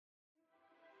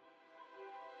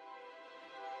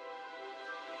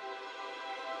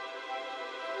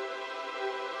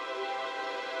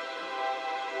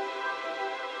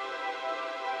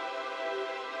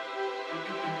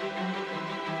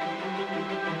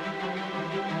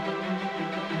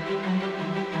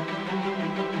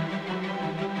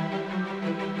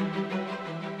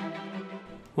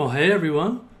Well, hey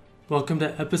everyone. Welcome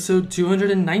to episode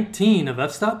 219 of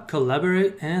F-Stop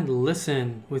Collaborate and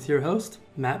Listen with your host,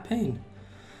 Matt Payne.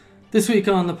 This week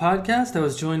on the podcast, I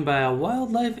was joined by a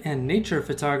wildlife and nature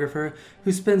photographer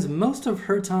who spends most of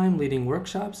her time leading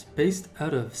workshops based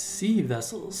out of sea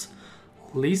vessels,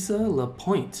 Lisa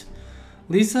Lapointe.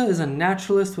 Lisa is a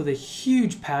naturalist with a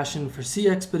huge passion for sea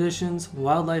expeditions,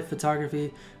 wildlife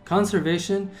photography,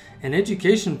 conservation, and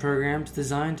education programs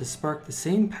designed to spark the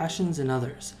same passions in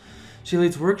others. She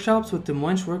leads workshops with the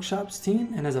Mwench Workshops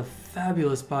team and has a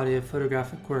fabulous body of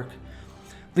photographic work.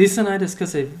 Lisa and I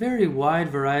discuss a very wide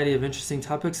variety of interesting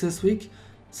topics this week,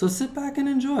 so sit back and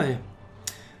enjoy.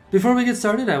 Before we get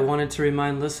started, I wanted to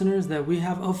remind listeners that we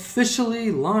have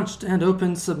officially launched and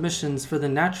opened submissions for the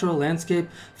Natural Landscape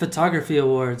Photography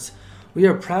Awards. We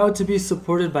are proud to be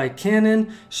supported by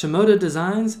Canon, Shimoda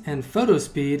Designs, and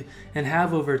PhotoSpeed, and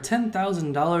have over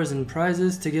 $10,000 in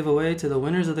prizes to give away to the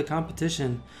winners of the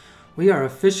competition. We are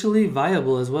officially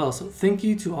viable as well, so thank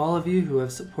you to all of you who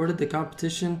have supported the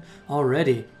competition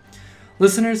already.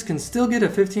 Listeners can still get a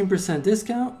 15%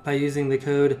 discount by using the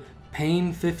code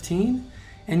PAIN15,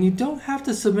 and you don't have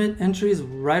to submit entries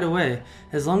right away.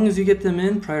 As long as you get them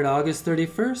in prior to August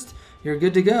 31st, you're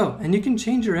good to go, and you can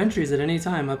change your entries at any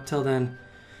time up till then.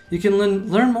 You can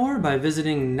learn more by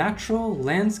visiting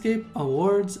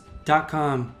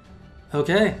naturallandscapeawards.com.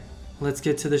 Okay, let's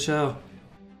get to the show.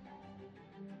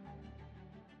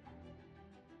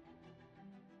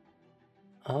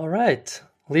 All right,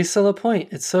 Lisa Lapointe,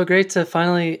 it's so great to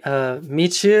finally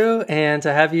meet you and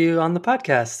to have you on the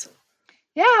podcast.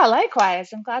 Yeah,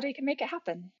 likewise. I'm glad we can make it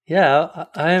happen. Yeah,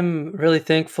 I'm really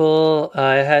thankful.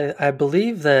 I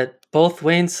believe that both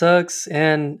Wayne Suggs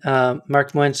and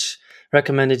Mark Mwench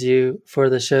recommended you for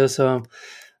the show, so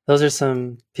those are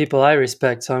some people I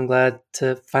respect. So I'm glad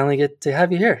to finally get to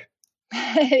have you here.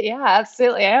 Yeah,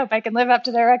 absolutely. I hope I can live up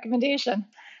to their recommendation.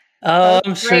 Oh,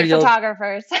 I'm sure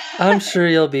photographers. I'm sure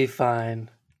you'll be fine.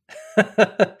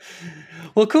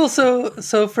 Well, cool. So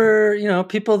for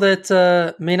people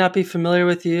that may not be familiar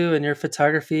with you and your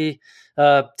photography,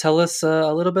 tell us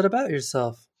a little bit about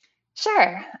yourself.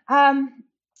 Sure.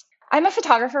 I'm a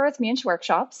photographer with Mwench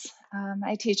Workshops.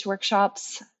 I teach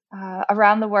workshops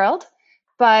around the world,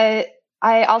 but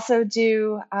I also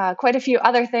do quite a few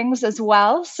other things as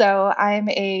well. So I'm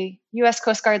a U.S.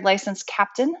 Coast Guard licensed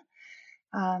captain,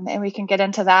 and we can get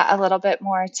into that a little bit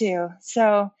more too.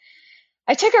 So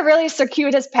I took a really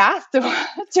circuitous path to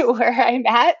where I'm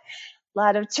at, a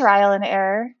lot of trial and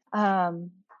error,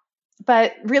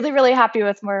 but really, really happy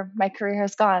with where my career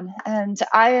has gone. And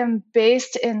I am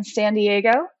based in San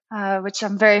Diego, which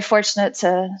I'm very fortunate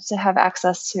to have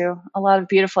access to a lot of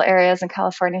beautiful areas in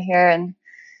California here and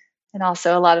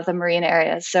also a lot of the marine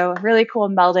areas. So really cool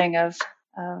melding of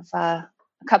a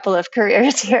couple of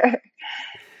careers here.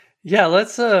 Yeah,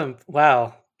 let's,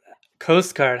 wow,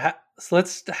 Coast Guard.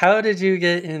 How did you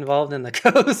get involved in the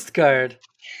Coast Guard?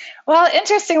 Well,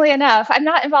 interestingly enough, I'm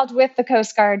not involved with the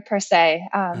Coast Guard per se,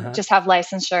 just have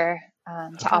licensure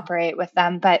to operate with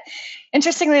them. But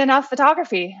interestingly enough,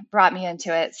 photography brought me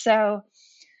into it. So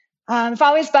I've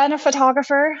always been a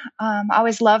photographer,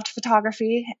 always loved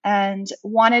photography and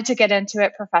wanted to get into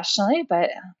it professionally. But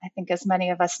I think as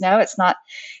many of us know, it's not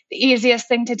the easiest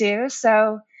thing to do.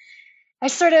 So I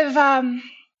sort of,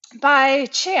 by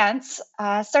chance,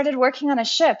 started working on a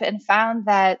ship and found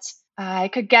that I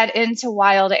could get into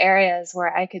wild areas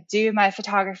where I could do my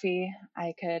photography.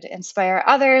 I could inspire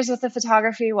others with the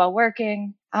photography while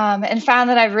working, and found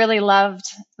that I really loved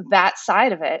that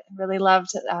side of it, really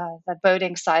loved the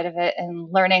boating side of it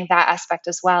and learning that aspect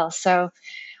as well. So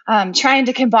trying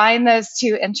to combine those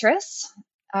two interests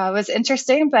was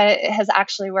interesting, but it has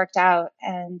actually worked out.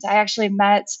 And I actually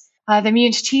met the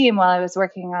Mwench team while I was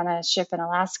working on a ship in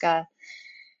Alaska.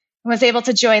 I was able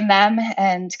to join them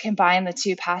and combine the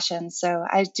two passions. So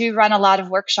I do run a lot of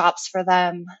workshops for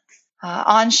them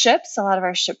on ships, a lot of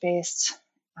our ship-based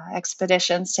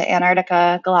expeditions to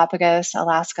Antarctica, Galapagos,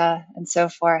 Alaska, and so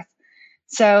forth.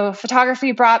 So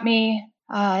photography brought me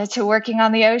to working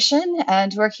on the ocean,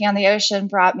 and working on the ocean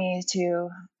brought me to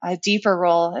a deeper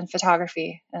role in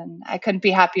photography. And I couldn't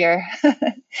be happier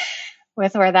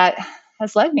with where that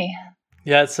has led me.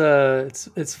 Yeah, it's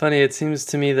funny. It seems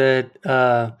to me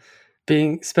that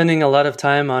spending a lot of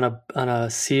time on a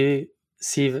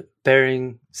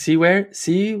seafaring.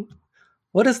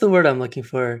 What is the word I'm looking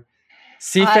for?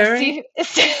 Seafaring.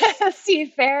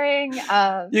 Seafaring.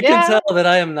 You can tell that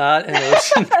I am not an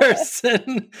ocean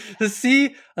person.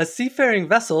 A seafaring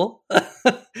vessel.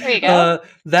 There you go.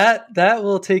 That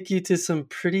will take you to some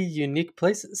pretty unique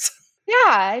places.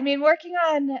 Yeah, I mean, working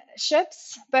on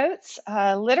ships, boats,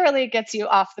 literally gets you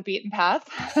off the beaten path.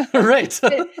 Right.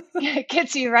 It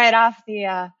gets you right off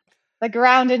the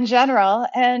ground in general.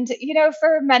 And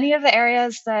for many of the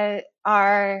areas that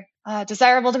are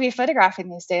desirable to be photographing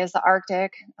these days, the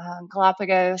Arctic,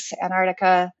 Galapagos,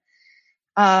 Antarctica,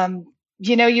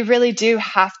 you really do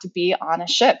have to be on a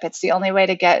ship. It's the only way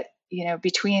to get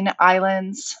between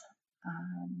islands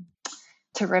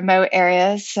to remote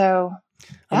areas. So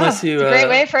Unless you, it's a great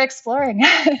way for exploring.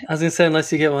 I was gonna say,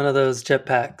 unless you get one of those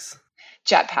jetpacks.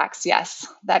 Jetpacks, yes.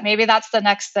 That's the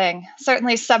next thing.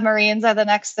 Certainly submarines are the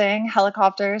next thing,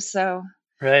 helicopters. So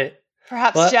right.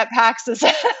 Perhaps jetpacks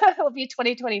will be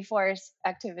 2024's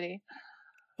activity.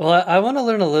 Well, I want to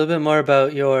learn a little bit more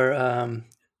about your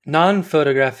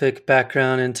non-photographic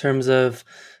background in terms of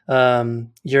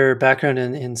your background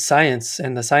in science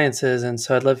and the sciences. And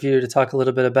so I'd love for you to talk a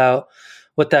little bit about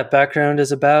what that background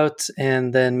is about,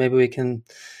 and then maybe we can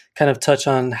kind of touch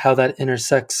on how that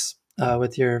intersects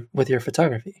with your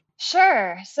photography.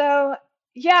 Sure. So,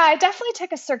 yeah, I definitely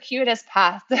took a circuitous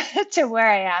path to where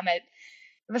I am. It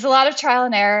was a lot of trial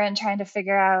and error and trying to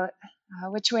figure out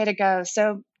which way to go.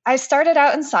 So I started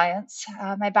out in science.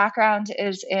 My background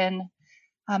is in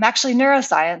actually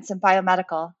neuroscience and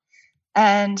biomedical,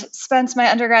 and spent my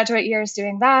undergraduate years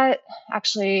doing that.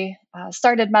 Actually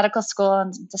started medical school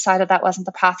and decided that wasn't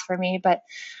the path for me. But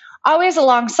always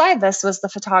alongside this was the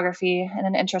photography and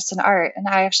an interest in art. And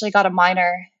I actually got a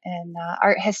minor in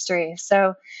art history.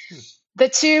 So the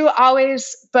two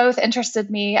always both interested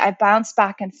me. I bounced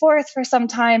back and forth for some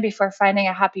time before finding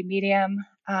a happy medium.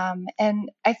 And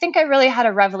I think I really had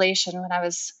a revelation when I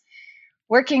was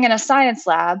working in a science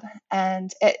lab,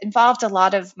 and it involved a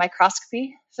lot of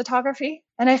microscopy photography.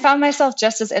 And I found myself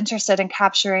just as interested in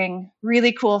capturing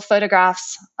really cool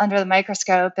photographs under the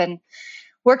microscope and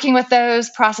working with those,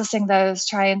 processing those,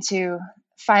 trying to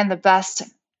find the best,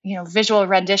 visual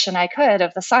rendition I could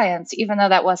of the science, even though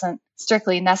that wasn't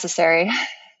strictly necessary.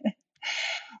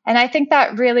 And I think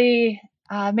that really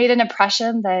made an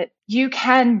impression that you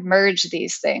can merge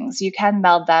these things, you can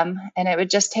meld them, and it would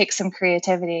just take some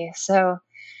creativity. So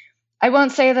I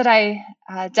won't say that I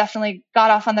definitely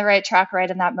got off on the right track right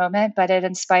in that moment, but it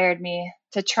inspired me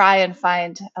to try and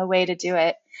find a way to do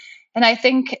it. And I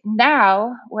think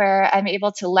now, where I'm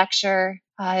able to lecture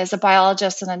as a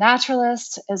biologist and a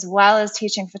naturalist, as well as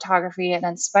teaching photography and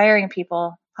inspiring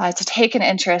people to take an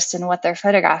interest in what they're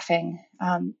photographing,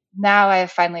 now I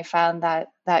have finally found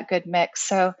that good mix.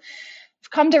 So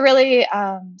I've come to really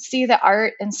see that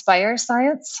art inspires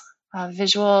science.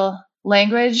 Visual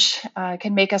language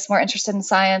can make us more interested in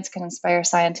science, can inspire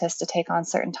scientists to take on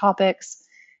certain topics.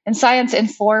 And science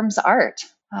informs art.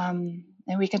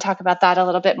 And we can talk about that a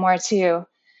little bit more too.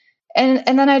 And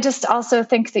then I just also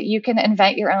think that you can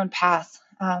invent your own path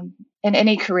in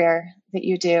any career that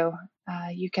you do.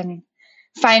 You can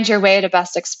find your way to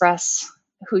best express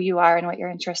who you are and what your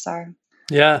interests are.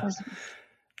 Yeah.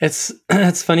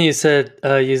 It's funny you said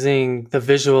using the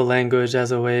visual language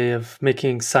as a way of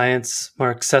making science more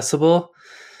accessible,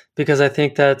 because I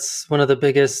think that's one of the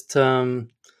biggest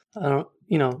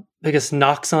biggest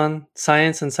knocks on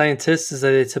science and scientists is that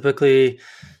they typically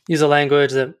use a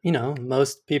language that,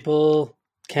 most people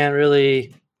can't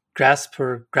really grasp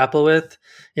or grapple with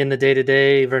in the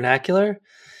day-to-day vernacular.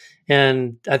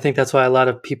 And I think that's why a lot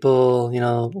of people,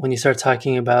 when you start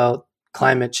talking about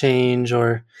climate change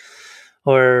or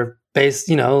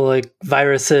based, like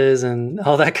viruses and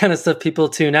all that kind of stuff, people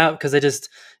tune out because they just,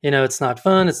 it's not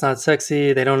fun, it's not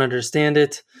sexy, they don't understand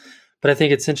it. But I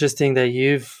think it's interesting that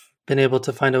you've been able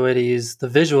to find a way to use the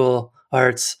visual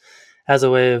arts as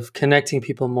a way of connecting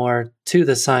people more to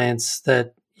the science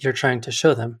that you're trying to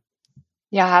show them.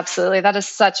 Yeah, absolutely. That is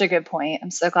such a good point.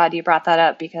 I'm so glad you brought that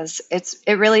up because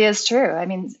it really is true. I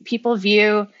mean, people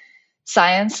view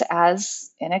science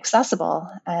as inaccessible,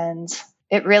 and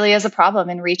it really is a problem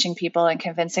in reaching people and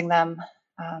convincing them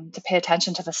to pay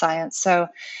attention to the science. So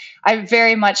I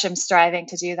very much am striving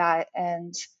to do that.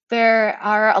 And there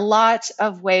are a lot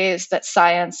of ways that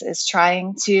science is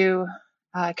trying to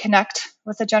connect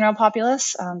with the general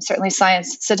populace. Certainly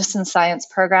citizen science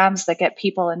programs that get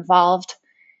people involved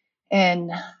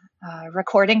in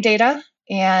recording data.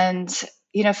 And,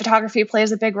 photography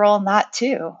plays a big role in that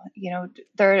too.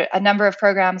 There are a number of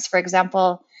programs, for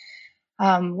example,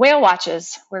 whale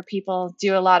watches, where people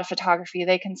do a lot of photography.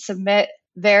 They can submit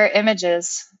their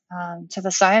images to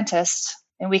the scientists,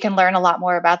 and we can learn a lot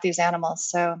more about these animals.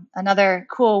 So another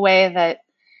cool way that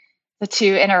the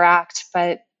two interact.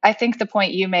 But I think the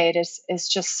point you made is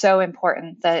just so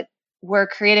important, that we're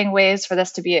creating ways for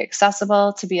this to be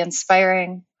accessible, to be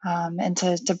inspiring, and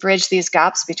to bridge these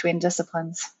gaps between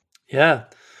disciplines. Yeah.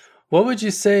 What would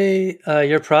you say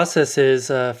your process is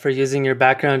for using your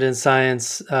background in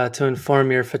science to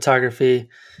inform your photography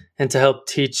and to help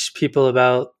teach people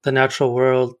about the natural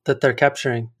world that they're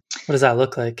capturing? What does that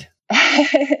look like?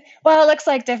 Well, it looks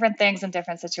like different things in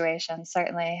different situations,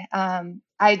 certainly.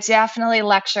 I definitely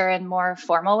lecture in more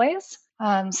formal ways.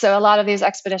 So a lot of these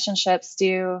expedition ships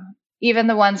do, even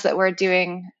the ones that we're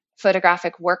doing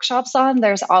photographic workshops on,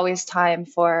 there's always time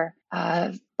for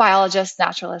biologist,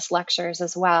 naturalist lectures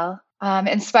as well.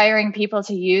 Inspiring people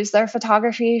to use their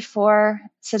photography for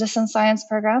citizen science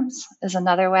programs is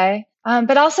another way.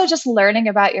 But also just learning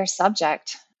about your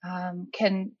subject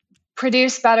can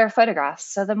produce better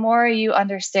photographs. So the more you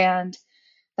understand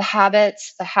the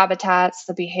habits, the habitats,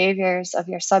 the behaviors of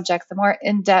your subject, the more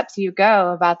in depth you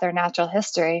go about their natural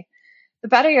history, the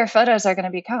better your photos are going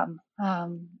to become.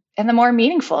 And the more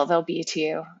meaningful they'll be to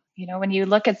you. You know, when you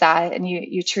look at that and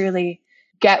you truly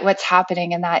get what's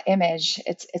happening in that image,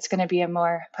 it's going to be a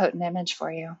more potent image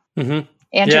for you Mm-hmm.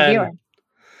 and your Yeah. viewer.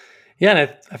 And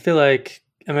I feel like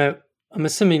I'm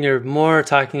assuming you're more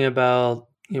talking about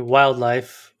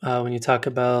wildlife when you talk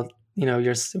about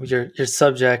your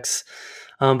subjects,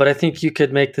 but I think you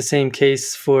could make the same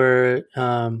case for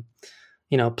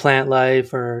plant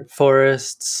life or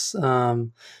forests,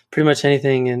 pretty much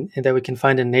anything that we can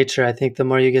find in nature. I think the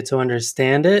more you get to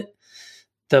understand it,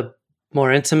 the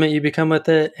more intimate you become with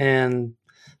it, and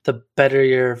the better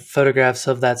your photographs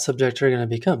of that subject are going to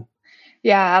become.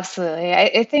 Yeah, absolutely.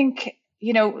 I think,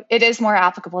 it is more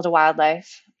applicable to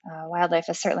wildlife. Wildlife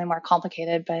is certainly more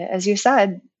complicated, but as you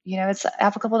said, it's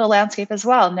applicable to landscape as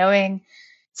well. Knowing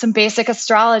some basic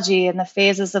astrology and the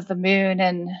phases of the moon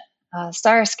and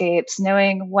starscapes,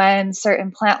 knowing when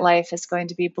certain plant life is going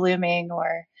to be blooming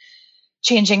or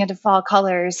changing into fall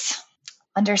colors,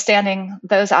 understanding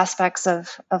those aspects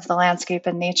of the landscape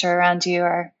and nature around you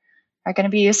are going to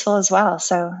be useful as well.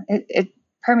 So it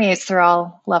permeates through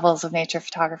all levels of nature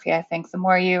photography. I think the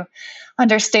more you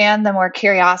understand, the more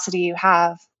curiosity you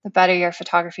have, the better your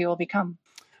photography will become.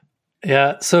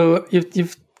 Yeah. So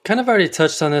you've kind of already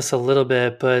touched on this a little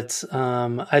bit, but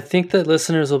I think that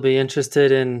listeners will be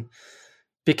interested in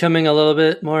becoming a little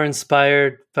bit more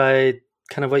inspired by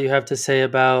kind of what you have to say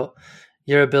about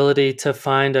your ability to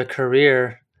find a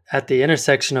career at the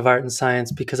intersection of art and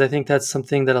science, because I think that's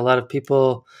something that a lot of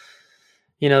people,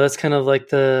 that's kind of like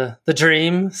the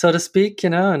dream, so to speak,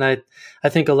 and I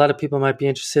think a lot of people might be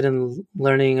interested in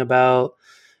learning about,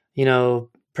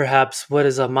 perhaps what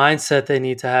is a mindset they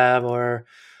need to have, or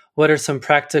what are some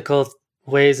practical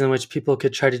ways in which people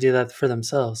could try to do that for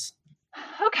themselves.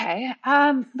 Okay.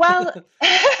 Well,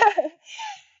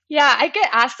 yeah, I get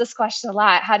asked this question a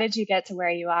lot. How did you get to where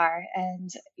you are?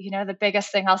 And, the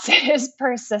biggest thing I'll say is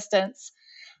persistence.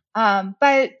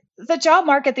 But the job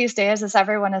market these days, as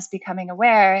everyone is becoming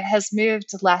aware, has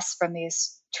moved less from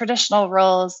these traditional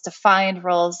roles, defined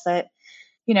roles that,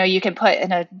 you can put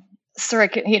in a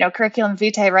curriculum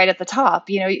vitae right at the top.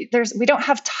 We don't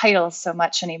have titles so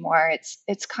much anymore.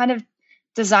 It's kind of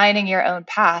designing your own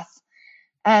path.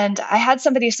 And I had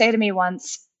somebody say to me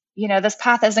once, this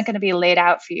path isn't going to be laid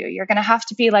out for you. You're going to have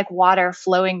to be like water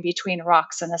flowing between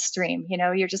rocks in a stream.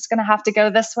 You're just going to have to go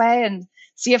this way and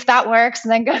see if that works,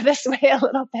 and then go this way a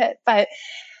little bit. But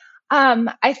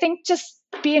I think just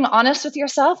being honest with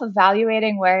yourself,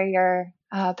 evaluating where your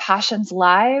passions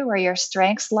lie, where your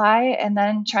strengths lie, and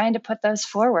then trying to put those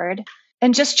forward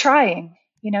and just trying.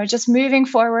 Just moving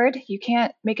forward. You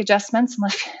can't make adjustments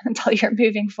until you're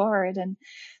moving forward, and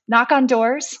knock on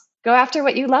doors, go after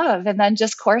what you love, and then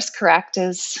just course correct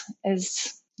as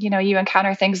you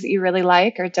encounter things that you really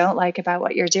like or don't like about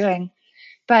what you're doing.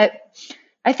 But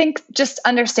I think just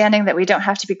understanding that we don't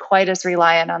have to be quite as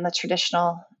reliant on the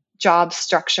traditional job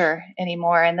structure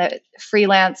anymore, and that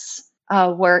freelance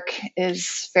work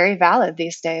is very valid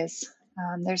these days.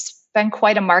 There's been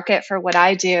quite a market for what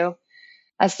I do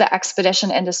as the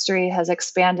expedition industry has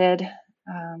expanded.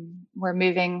 We're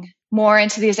moving more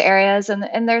into these areas,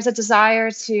 and there's a desire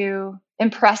to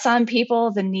impress on people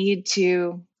the need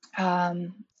to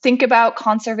think about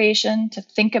conservation, to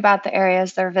think about the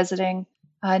areas they're visiting,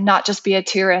 not just be a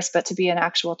tourist, but to be an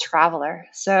actual traveler.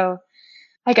 So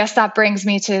I guess that brings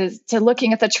me to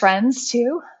looking at the trends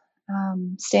too,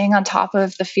 staying on top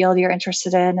of the field you're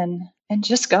interested in, and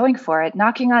just going for it,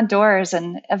 knocking on doors,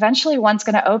 and eventually one's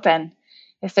going to open.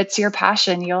 If it's your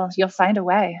passion, you'll find a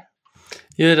way.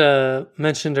 You had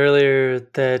mentioned earlier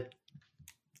that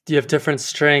you have different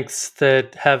strengths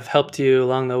that have helped you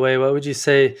along the way. What would you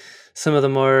say some of the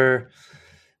more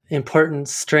important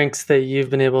strengths that you've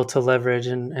been able to leverage,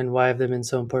 and why have they been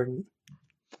so important?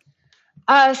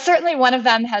 Certainly one of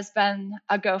them has been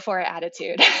a go for it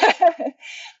attitude.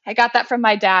 I got that from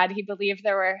my dad. He believed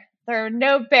there were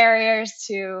no barriers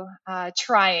to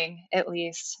trying, at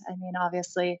least. I mean,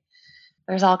 obviously,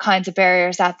 there's all kinds of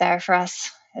barriers out there for us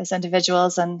as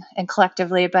individuals and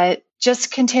collectively, but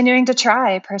just continuing to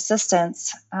try,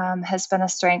 persistence has been a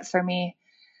strength for me,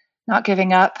 not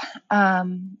giving up,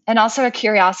 and also a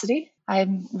curiosity.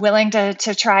 I'm willing to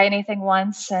try anything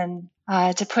once and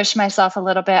to push myself a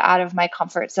little bit out of my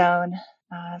comfort zone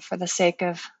for the sake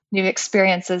of new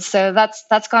experiences. So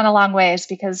that's gone a long ways,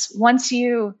 because once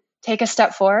you take a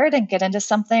step forward and get into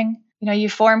something, you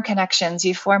form connections,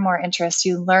 you form more interest,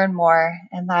 you learn more,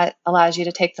 and that allows you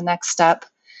to take the next step.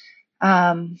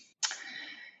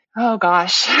 Oh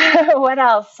gosh, what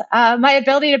else? My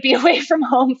ability to be away from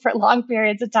home for long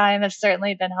periods of time has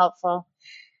certainly been helpful.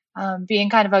 Being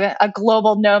kind of a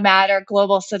global nomad or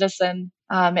global citizen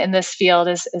in this field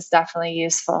is definitely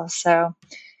useful. So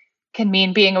can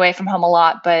mean being away from home a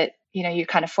lot, but you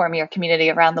kind of form your community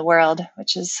around the world,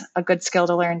 which is a good skill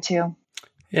to learn too.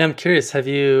 Yeah, I'm curious. Have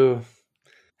you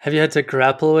had to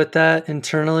grapple with that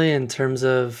internally in terms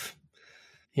of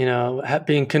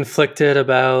being conflicted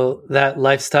about that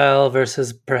lifestyle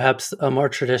versus perhaps a more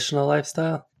traditional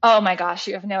lifestyle? Oh my gosh,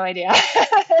 you have no idea.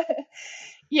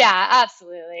 Yeah,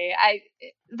 absolutely.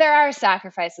 There are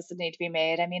sacrifices that need to be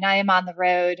made. I mean, I am on the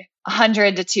road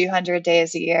 100 to 200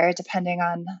 days a year, depending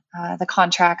on the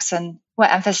contracts and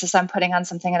what emphasis I'm putting on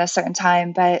something at a certain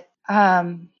time. But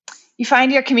you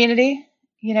find your community.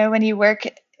 When you work,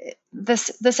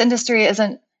 this industry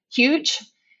isn't huge.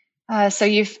 So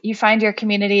you find your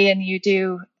community, and you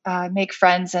do make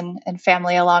friends and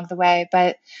family along the way.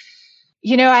 But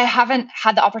I haven't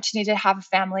had the opportunity to have a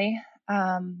family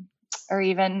or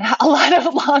even a lot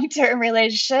of long-term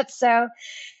relationships. So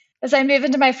as I move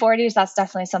into my 40s, that's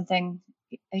definitely something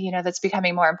that's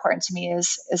becoming more important to me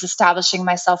is establishing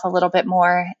myself a little bit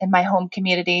more in my home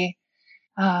community,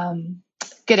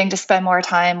 getting to spend more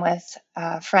time with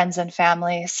friends and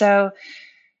family. So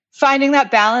finding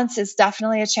that balance is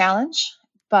definitely a challenge,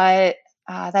 but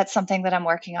that's something that I'm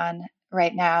working on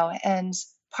right now. And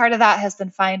part of that has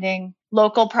been finding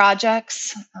local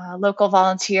projects, local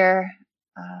volunteer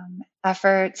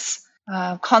efforts,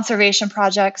 conservation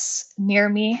projects near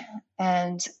me.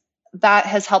 And that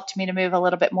has helped me to move a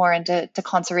little bit more into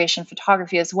conservation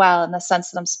photography as well, in the sense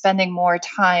that I'm spending more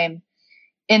time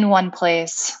in one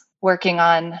place working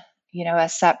on, a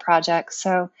set project.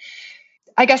 So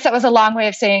I guess that was a long way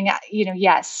of saying,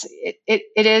 yes, it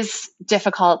is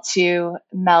difficult to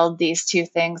meld these two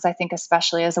things, I think,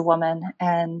 especially as a woman,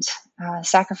 and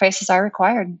sacrifices are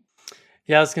required.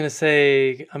 Yeah, I was going to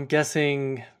say, I'm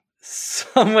guessing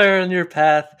somewhere in your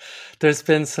path, there's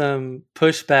been some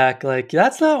pushback. Like,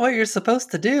 that's not what you're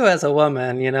supposed to do as a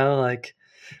woman,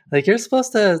 like you're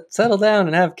supposed to settle down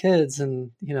and have kids,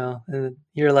 and, and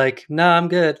you're like, no, I'm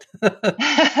good.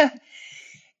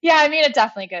 Yeah, I mean, it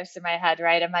definitely goes through my head,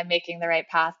 right? Am I making the right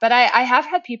path? But I have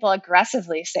had people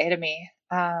aggressively say to me,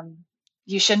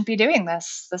 you shouldn't be doing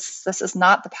this. This is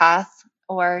not the path.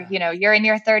 Or, you're in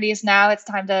your 30s now. It's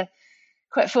time to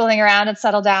quit fooling around and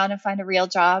settle down and find a real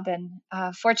job. And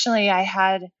fortunately, I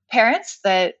had parents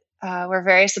that were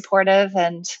very supportive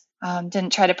and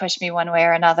didn't try to push me one way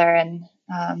or another, and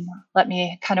let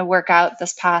me kind of work out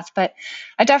this path. But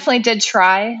I definitely did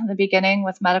try in the beginning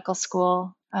with medical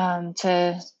school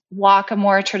to walk a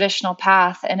more traditional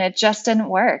path, and it just didn't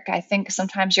work. I think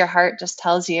sometimes your heart just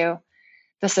tells you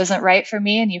this isn't right for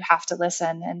me, and you have to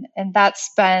listen. And that's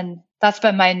been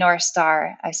my North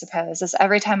Star, I suppose, is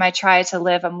every time I try to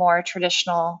live a more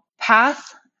traditional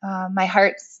path, my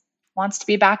heart wants to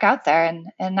be back out there,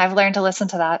 and I've learned to listen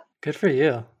to that. Good for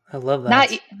you. I love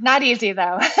that. Not easy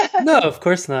though. No, of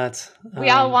course not. We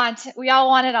all want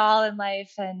it all in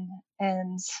life,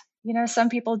 and some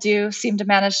people do seem to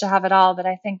manage to have it all, but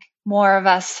I think more of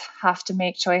us have to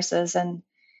make choices, and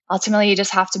ultimately you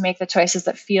just have to make the choices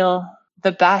that feel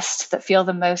the best, that feel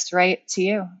the most right to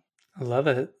you. I love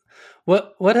it.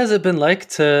 What has it been like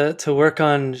to work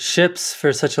on ships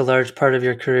for such a large part of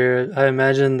your career? I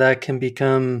imagine that can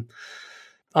become,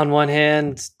 on one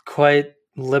hand, quite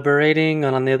liberating,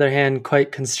 and on the other hand,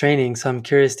 quite constraining. So I'm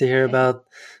curious to hear about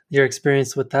your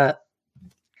experience with that.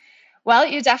 Well,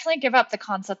 you definitely give up the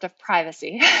concept of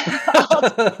privacy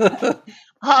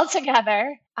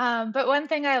altogether. But one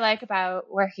thing I like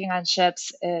about working on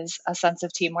ships is a sense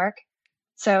of teamwork.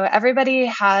 So everybody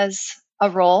has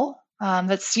a role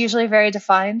that's usually very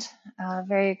defined,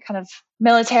 very kind of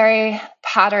military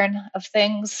pattern of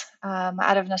things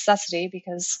out of necessity,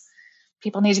 because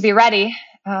people need to be ready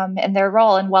in their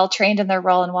role and well trained in their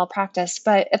role and well practiced.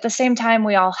 But at the same time,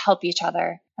 we all help each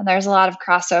other. and there's a lot of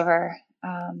crossover.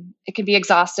 It can be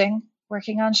exhausting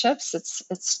working on ships.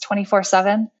 It's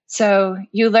 24/7. So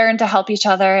you learn to help each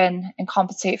other and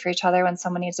compensate for each other when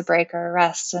someone needs a break or a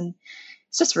rest. And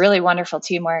it's just really wonderful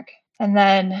teamwork. And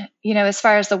then, as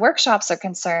far as the workshops are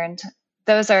concerned,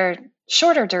 those are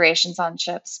shorter durations on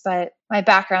ships, but my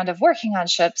background of working on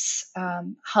ships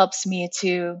helps me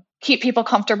to keep people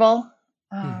comfortable,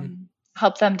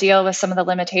 help them deal with some of the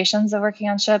limitations of working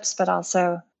on ships, but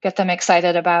also get them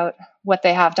excited about what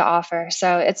they have to offer.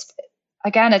 So it's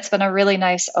been a really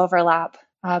nice overlap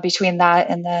between that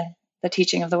and the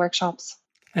teaching of the workshops.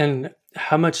 And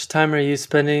how much time are you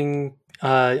spending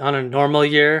on a normal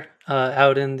year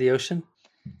out in the ocean?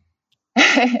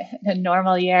 A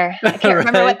normal year. I can't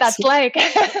remember what that's like.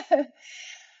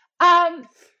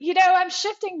 I'm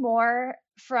shifting more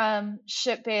from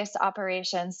ship-based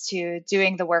operations to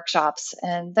doing the workshops,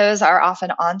 and those are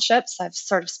often on ships. I've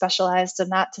sort of specialized in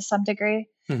that to some degree,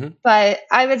 but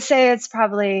I would say it's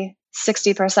probably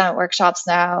 60% workshops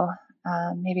now,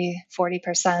 maybe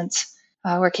 40%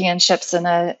 working in ships in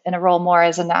a role more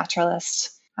as a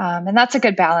naturalist, and that's a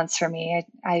good balance for me.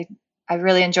 I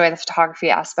really enjoy the photography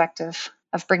aspect of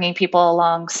bringing people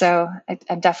along, so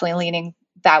I'm definitely leaning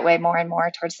that way more and more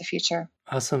towards the future.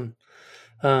 Awesome.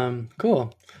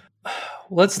 Cool.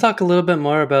 Let's talk a little bit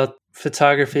more about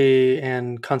photography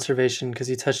and conservation, because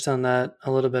you touched on that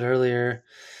a little bit earlier.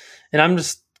 And I'm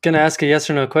just going to ask a yes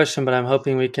or no question, but I'm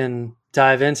hoping we can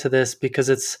dive into this because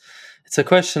it's a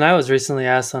question I was recently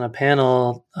asked on a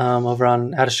panel over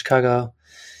out of Chicago.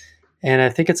 And I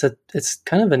think it's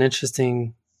kind of an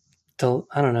interesting,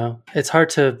 I don't know. It's hard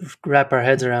to wrap our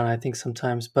heads around, I think,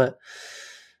 sometimes. But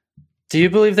do you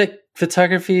believe that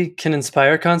photography can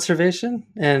inspire conservation?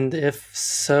 And if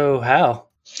so, how?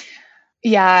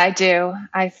 Yeah, I do.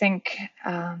 I think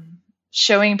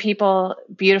showing people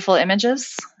beautiful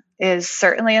images is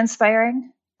certainly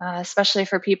inspiring, especially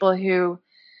for people who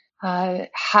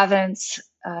haven't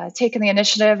taken the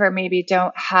initiative or maybe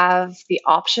don't have the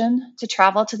option to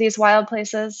travel to these wild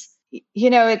places.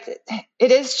 It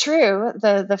is true,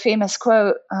 the famous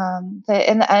quote, that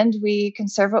in the end, we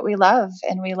conserve what we love,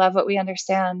 and we love what we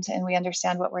understand, and we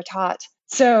understand what we're taught.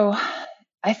 So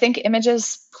I think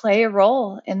images play a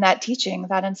role in that teaching,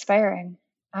 that inspiring.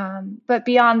 But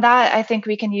beyond that, I think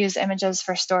we can use images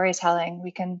for storytelling.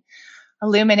 We can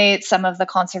illuminate some of the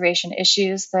conservation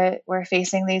issues that we're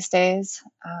facing these days,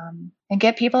 and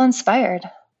get people inspired.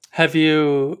 Have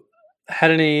you had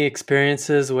any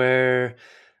experiences where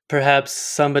perhaps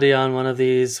somebody on one of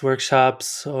these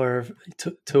workshops or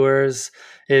tours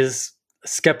is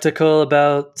skeptical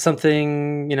about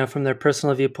something, from their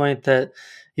personal viewpoint that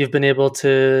you've been able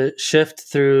to shift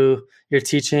through your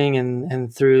teaching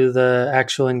and through the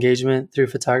actual engagement through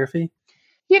photography?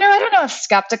 I don't know if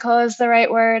skeptical is the right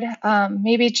word.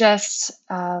 Maybe just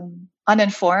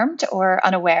uninformed or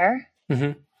unaware.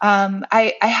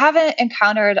 I haven't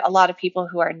encountered a lot of people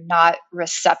who are not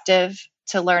receptive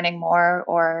to learning more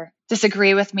or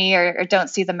disagree with me or don't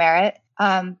see the merit.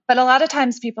 But a lot of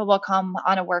times people will come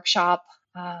on a workshop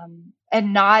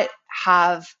and not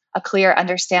have a clear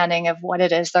understanding of what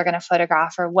it is they're going to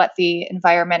photograph or what the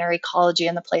environment or ecology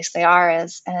in the place they are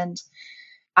is. And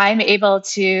I'm able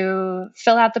to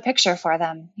fill out the picture for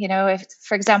them. If,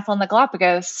 for example, in the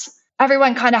Galapagos,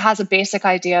 everyone kind of has a basic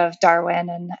idea of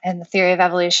Darwin and the theory of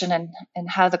evolution and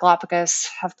how the Galapagos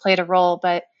have played a role.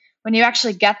 But when you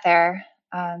actually get there,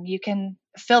 you can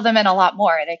fill them in a lot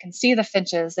more. They can see the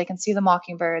finches, they can see the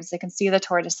mockingbirds, they can see the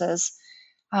tortoises,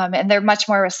 and they're much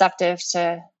more receptive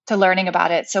to learning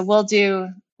about it. So we'll do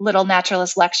little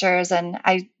naturalist lectures, and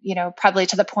I, probably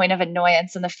to the point of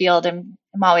annoyance in the field, I'm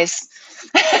always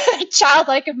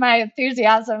childlike in my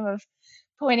enthusiasm of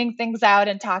pointing things out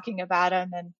and talking about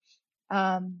them.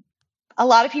 And a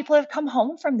lot of people have come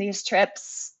home from these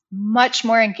trips much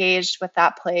more engaged with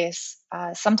that place,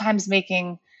 sometimes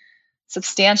making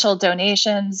substantial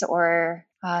donations or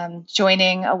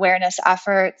joining awareness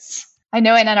efforts. I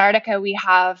know in Antarctica, we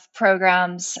have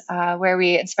programs where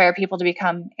we inspire people to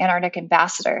become Antarctic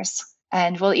ambassadors.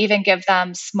 And we'll even give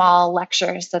them small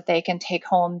lectures that they can take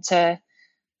home to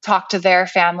talk to their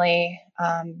family,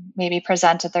 maybe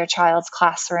present at their child's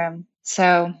classroom.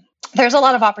 So there's a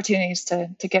lot of opportunities to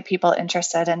get people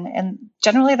interested, and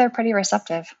generally they're pretty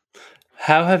receptive.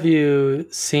 How have you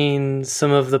seen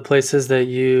some of the places that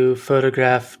you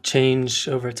photograph change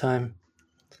over time?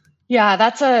 Yeah,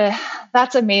 that's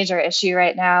a major issue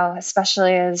right now,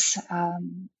 especially as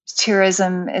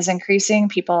tourism is increasing.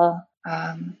 People,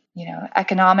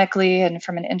 economically and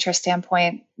from an interest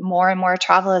standpoint, more and more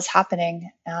travel is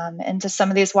happening into some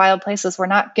of these wild places. We're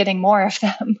not getting more of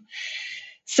them.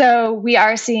 So we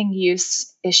are seeing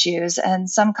use issues, and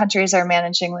some countries are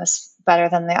managing this better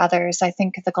than the others. I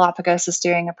think the Galapagos is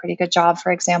doing a pretty good job,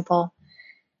 for example.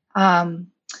 In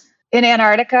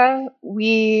Antarctica,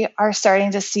 we are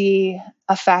starting to see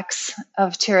effects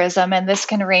of tourism, and this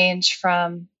can range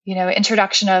from,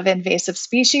 introduction of invasive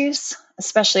species,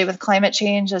 especially with climate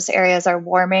change as areas are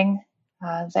warming.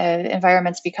 The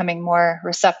environment's becoming more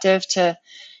receptive to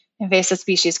invasive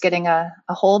species getting a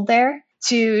hold there,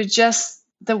 to just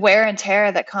the wear and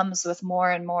tear that comes with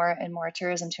more and more and more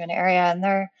tourism to an area. And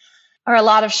there are a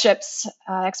lot of ships,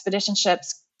 expedition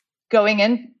ships,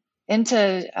 going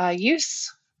into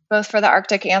use both for the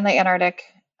Arctic and the Antarctic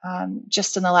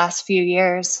just in the last few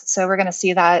years. So we're going to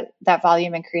see that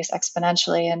volume increase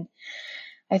exponentially. And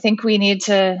I think we need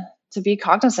to be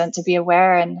cognizant, to be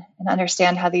aware and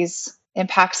understand how these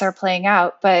impacts are playing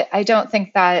out. But I don't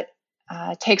think that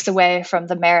takes away from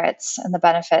the merits and the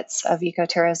benefits of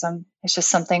ecotourism. It's just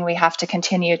something we have to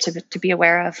continue to be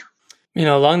aware of.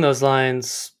 Along those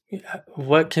lines,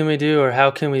 what can we do, or how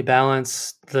can we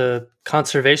balance the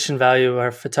conservation value of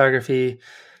our photography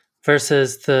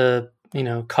versus the,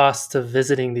 cost of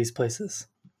visiting these places?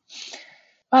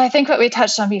 Well, I think what we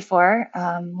touched on before,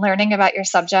 learning about your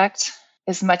subject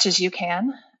as much as you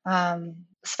can,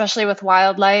 especially with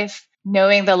wildlife,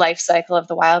 knowing the life cycle of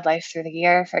the wildlife through the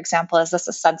year. For example, is this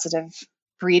a sensitive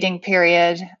breeding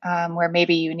period where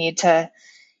maybe you need to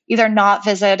either not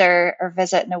visit or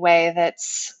visit in a way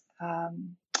that's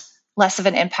less of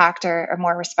an impact or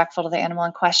more respectful to the animal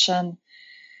in question?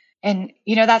 And,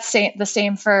 that's the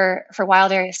same for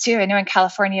wild areas too. I know in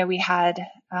California, we had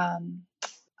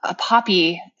a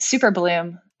poppy super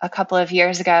bloom a couple of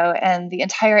years ago, and the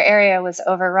entire area was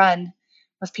overrun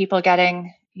with people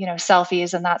getting,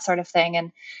 selfies and that sort of thing.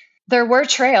 And there were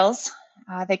trails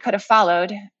they could have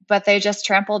followed, but they just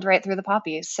trampled right through the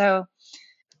poppies. So,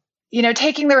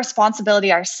 taking the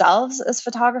responsibility ourselves as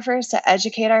photographers to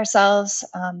educate ourselves,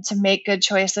 to make good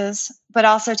choices, but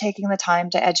also taking the time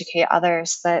to educate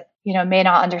others that, may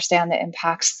not understand the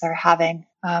impacts they're having.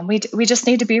 We just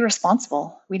need to be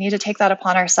responsible. We need to take that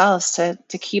upon ourselves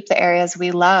to keep the areas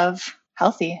we love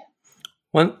healthy.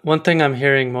 One thing I'm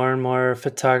hearing more and more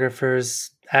photographers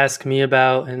ask me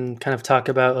about and kind of talk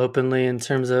about openly in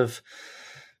terms of,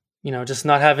 just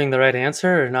not having the right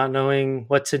answer or not knowing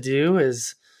what to do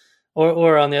is,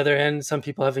 or on the other hand, some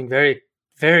people having very,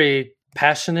 very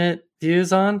passionate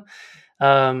views on,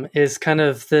 is kind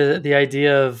of the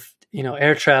idea of,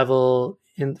 air travel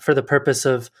for the purpose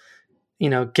of,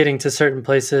 getting to certain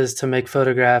places to make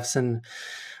photographs. And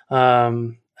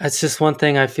it's just one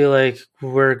thing I feel like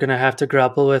we're going to have to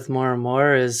grapple with more and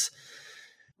more is,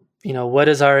 what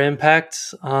is our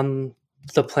impact on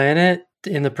the planet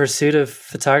in the pursuit of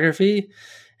photography?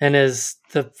 And is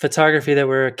the photography that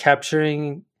we're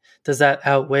capturing, does that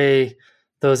outweigh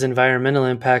those environmental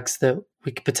impacts that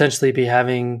we could potentially be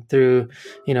having through,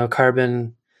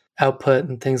 carbon output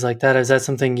and things like that? Is that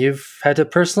something you've had to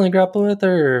personally grapple with,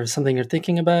 or something you're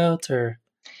thinking about? Or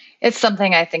it's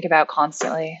something I think about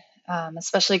constantly,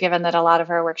 especially given that a lot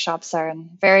of our workshops are in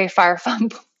very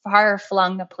far-flung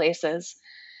places.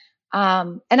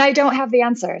 And I don't have the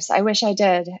answers. I wish I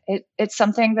did. It's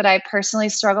something that I personally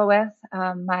struggle with,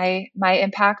 my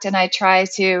impact, and I try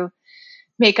to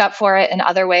make up for it in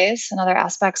other ways, in other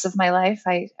aspects of my life.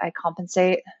 I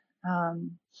compensate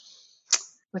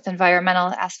with environmental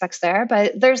aspects there,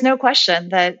 but there's no question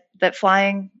that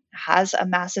flying has a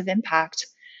massive impact.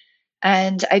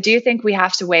 And I do think we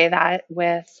have to weigh that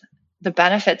with the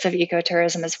benefits of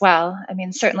ecotourism as well. I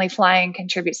mean, certainly flying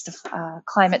contributes to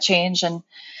climate change, and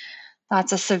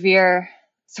that's a severe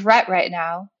threat right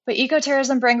now. But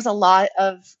ecotourism brings a lot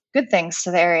of good things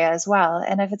to the area as well.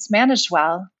 And if it's managed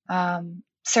well,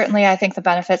 certainly I think the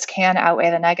benefits can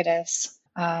outweigh the negatives,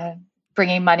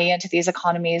 bringing money into these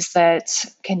economies that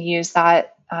can use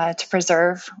that to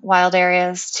preserve wild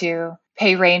areas, to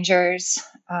pay rangers.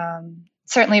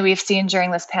 Certainly we've seen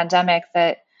during this pandemic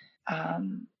that,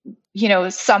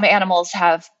 some animals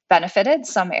have benefited,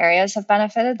 some areas have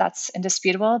benefited, that's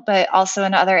indisputable, but also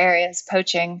in other areas,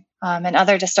 poaching and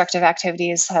other destructive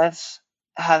activities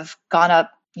have gone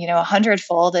up,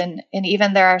 100-fold. And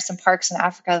even there are some parks in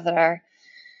Africa that are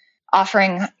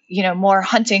offering, more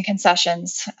hunting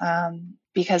concessions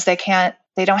because they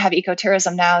don't have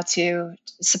ecotourism now to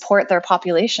support their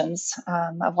populations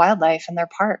of wildlife in their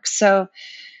parks. So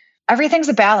everything's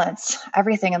a balance.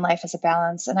 Everything in life is a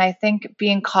balance. And I think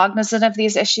being cognizant of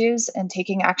these issues and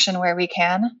taking action where we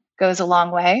can goes a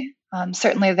long way.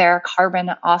 Certainly there are carbon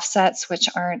offsets, which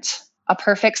aren't a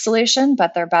perfect solution,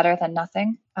 but they're better than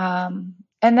nothing. And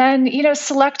then,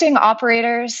 selecting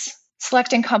operators,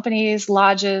 selecting companies,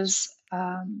 lodges,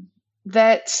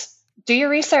 that do your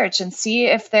research and see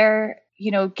if they're,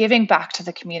 giving back to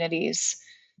the communities,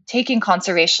 taking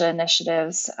conservation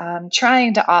initiatives,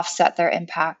 trying to offset their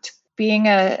impact, being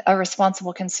a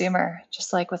responsible consumer,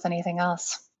 just like with anything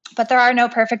else. But there are no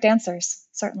perfect answers,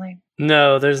 certainly.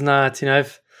 No, there's not.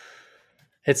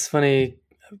 It's funny.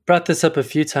 I brought this up a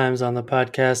few times on the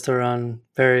podcast or on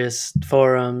various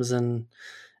forums, and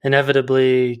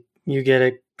inevitably you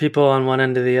get people on one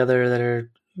end or the other that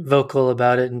are vocal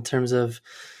about it in terms of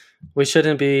we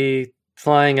shouldn't be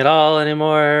flying at all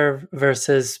anymore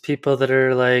versus people that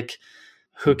are like,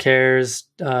 who cares?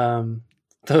 The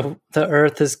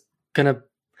earth is gonna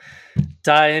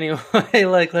die anyway.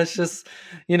 Like, let's just,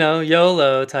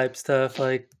 YOLO type stuff,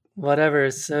 like whatever.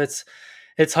 So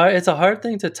it's hard. It's a hard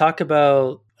thing to talk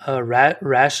about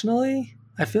rationally,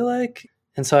 I feel like.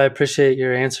 And so I appreciate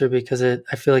your answer because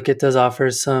I feel like it does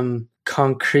offer some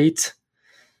concrete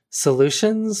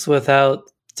solutions without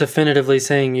definitively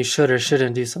saying you should or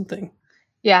shouldn't do something.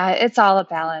 Yeah, it's all a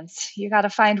balance. You got to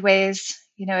find ways,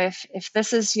 if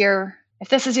this is your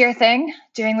thing,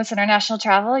 doing this international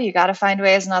travel, you got to find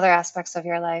ways in other aspects of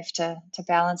your life to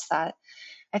balance that.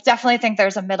 I definitely think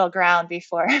there's a middle ground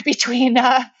between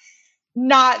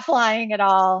not flying at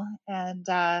all and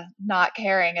not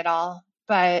caring at all.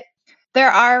 But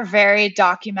there are very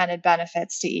documented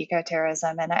benefits to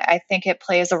ecotourism, and I think it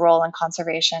plays a role in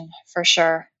conservation for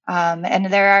sure.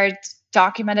 And there are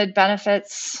documented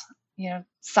benefits,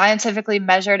 scientifically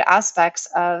measured aspects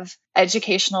of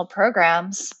educational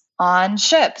programs on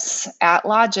ships, at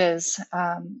lodges.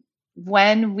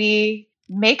 When we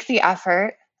make the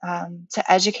effort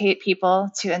to educate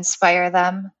people, to inspire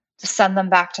them, to send them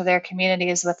back to their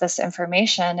communities with this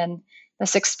information and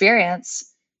this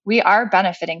experience, we are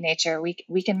benefiting nature.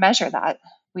 We can measure that.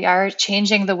 We are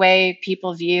changing the way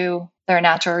people view their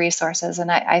natural resources.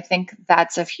 And I think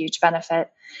that's a huge benefit.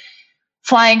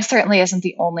 Flying certainly isn't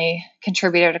the only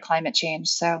contributor to climate change.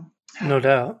 So, no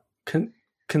doubt.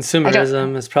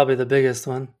 Consumerism is probably the biggest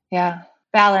one. Yeah.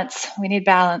 Balance. We need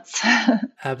balance.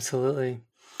 Absolutely.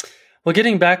 Well,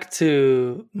 getting back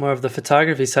to more of the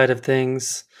photography side of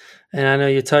things, and I know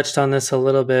you touched on this a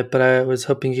little bit, but I was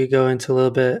hoping you could go into a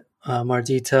little bit more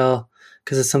detail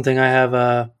because it's something I have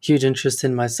a huge interest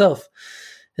in myself.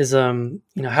 Is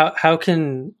how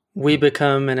can we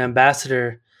become an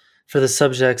ambassador for the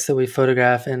subjects that we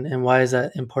photograph, and why is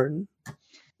that important?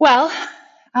 Well,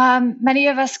 many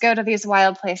of us go to these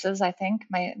wild places, I think,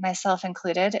 myself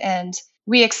included, and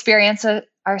we experience it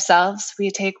ourselves. We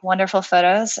take wonderful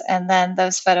photos, and then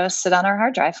those photos sit on our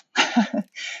hard drive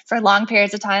for long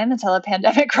periods of time until a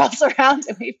pandemic rolls around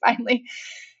and we finally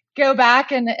go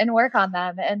back and work on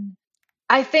them. And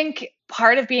I think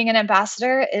part of being an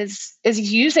ambassador is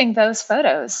using those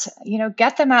photos,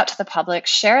 get them out to the public,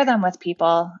 share them with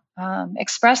people,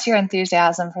 express your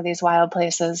enthusiasm for these wild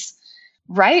places.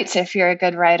 Write if you're a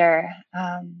good writer,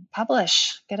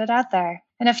 publish, get it out there.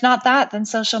 And if not that, then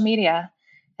social media.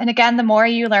 And again, the more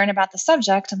you learn about the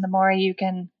subject and the more you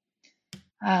can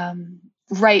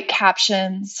write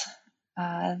captions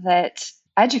that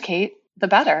educate, the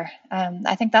better.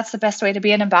 I think that's the best way to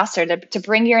be an ambassador, to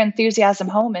bring your enthusiasm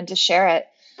home and to share it.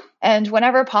 And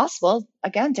whenever possible,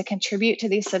 again, to contribute to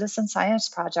these citizen science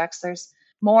projects. There's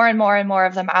more and more and more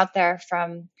of them out there,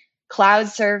 from cloud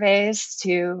surveys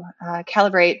to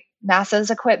calibrate NASA's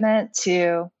equipment,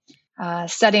 to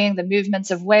studying the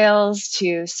movements of whales,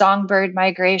 to songbird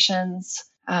migrations.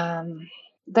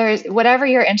 There's whatever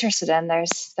you're interested in.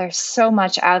 There's so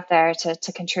much out there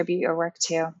to contribute your work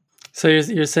to. So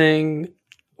you're saying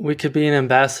we could be an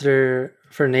ambassador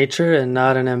for nature and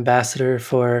not an ambassador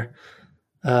for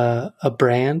a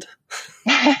brand?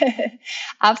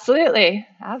 Absolutely.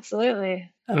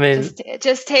 I mean, it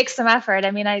just takes some effort.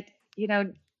 I mean,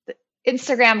 the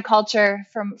Instagram culture,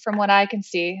 from what I can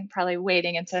see, I'm probably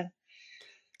wading into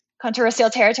controversial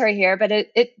territory here, but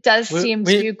it does seem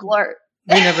to glor.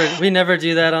 We never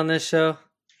do that on this show.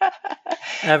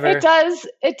 Ever.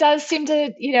 It does seem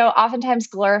to, oftentimes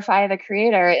glorify the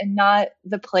creator and not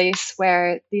the place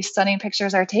where these stunning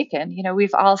pictures are taken.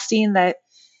 We've all seen that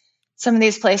some of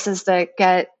these places that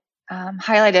get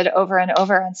highlighted over and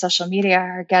over on social media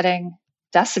are getting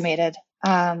decimated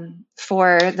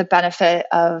for the benefit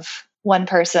of one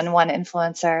person, one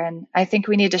influencer. And I think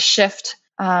we need to shift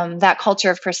that culture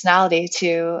of personality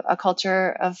to a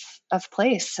culture of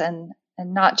place, and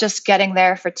not just getting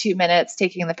there for 2 minutes,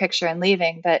 taking the picture and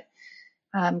leaving, but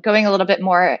going a little bit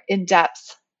more in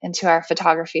depth into our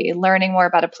photography, learning more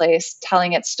about a place,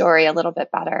 telling its story a little bit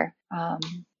better.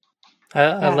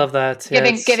 I love that. Yeah,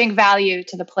 giving value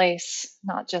to the place,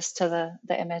 not just to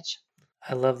the image.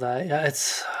 I love that. Yeah,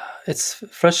 it's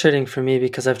frustrating for me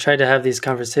because I've tried to have these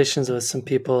conversations with some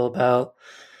people about,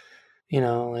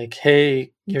 like,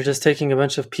 hey, you're just taking a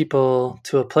bunch of people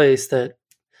to a place that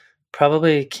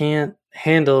probably can't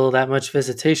handle that much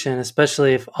visitation,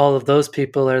 especially if all of those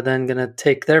people are then going to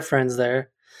take their friends there.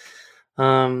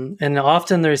 And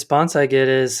often the response I get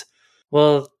is,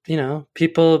 well,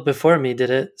 people before me did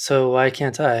it, so why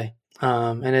can't I?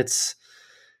 And it's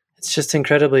just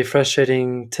incredibly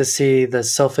frustrating to see the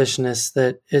selfishness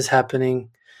that is happening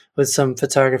with some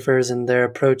photographers and their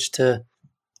approach to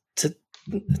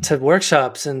to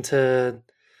workshops and to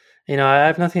I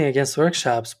have nothing against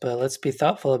workshops, but let's be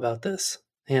thoughtful about this.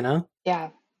 Yeah.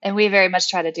 And we very much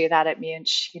try to do that at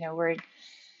Munch. We're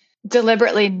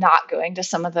deliberately not going to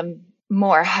some of the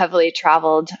more heavily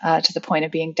traveled to the point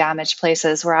of being damaged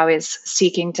places. We're always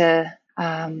seeking to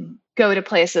go to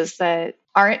places that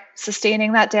aren't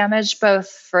sustaining that damage, both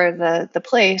for the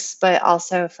place, but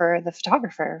also for the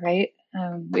photographer, right?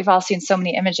 We've all seen so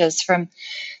many images from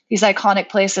these iconic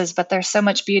places, but there's so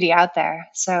much beauty out there.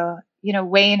 So,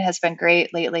 Wayne has been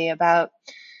great lately about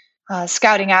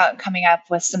scouting out and coming up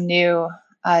with some new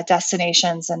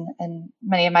destinations, and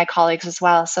many of my colleagues as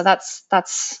well. So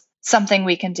that's something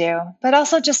we can do, but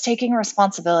also just taking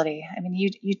responsibility. I mean,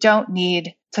 you don't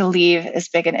need to leave as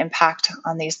big an impact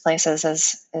on these places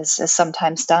as is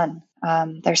sometimes done.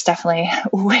 There's definitely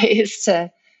ways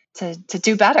to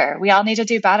do better. We all need to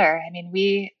do better. I mean,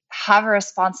 we have a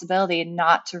responsibility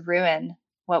not to ruin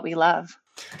what we love.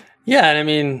 Yeah, and I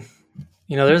mean,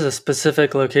 there's a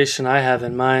specific location I have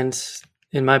in mind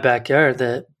in my backyard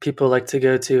that people like to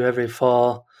go to every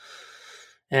fall.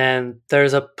 And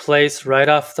there's a place right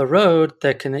off the road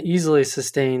that can easily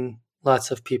sustain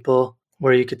lots of people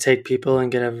where you could take people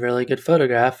and get a really good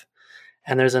photograph.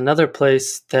 And there's another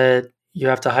place that you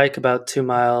have to hike about 2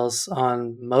 miles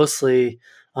on mostly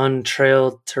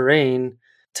untrailed terrain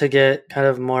to get kind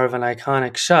of more of an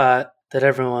iconic shot that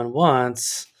everyone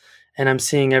wants. And I'm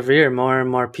seeing every year more and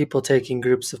more people taking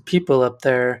groups of people up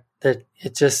there that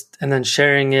and then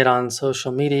sharing it on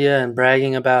social media and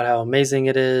bragging about how amazing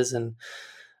it is. And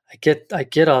I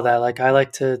get all that. Like, I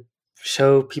like to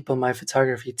show people my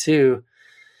photography too.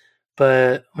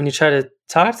 But when you try to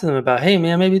talk to them about, hey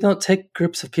man, maybe don't take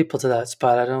groups of people to that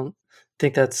spot. I don't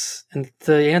think and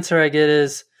the answer I get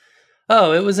is,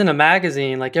 oh, it was in a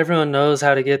magazine. Like, everyone knows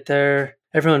how to get there.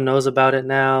 Everyone knows about it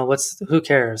now. Who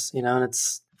cares? And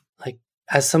it's like,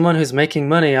 as someone who's making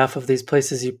money off of these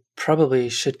places, you probably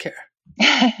should care.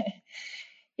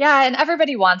 Yeah. And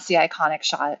everybody wants the iconic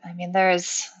shot. I mean,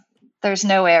 there's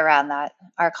no way around that.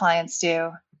 Our clients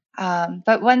do.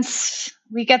 But once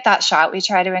we get that shot, we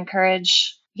try to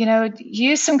encourage,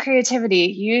 use some creativity,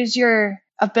 use your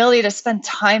ability to spend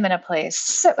time in a place,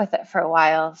 sit with it for a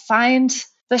while, find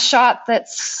the shot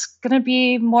that's going to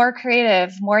be more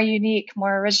creative, more unique,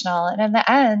 more original. And in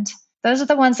the end, those are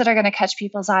the ones that are going to catch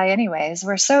people's eye anyways.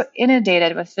 We're so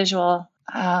inundated with visual,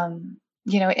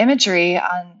 imagery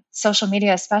on social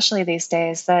media, especially these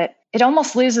days, that it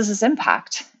almost loses its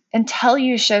impact until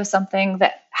you show something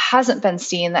that hasn't been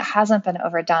seen, that hasn't been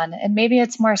overdone. And maybe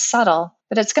it's more subtle,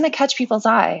 but it's going to catch people's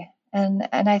eye. And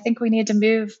I think we need to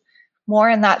move more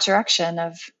in that direction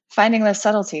of finding those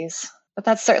subtleties. But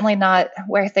that's certainly not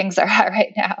where things are at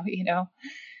right now, but we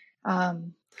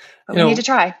need to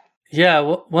try. Yeah,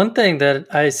 one thing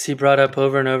that I see brought up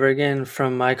over and over again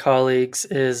from my colleagues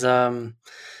is, and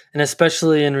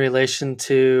especially in relation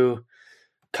to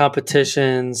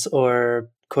competitions or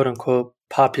quote unquote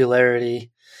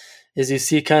popularity, is you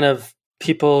see kind of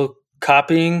people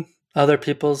copying other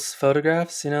people's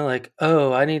photographs, like,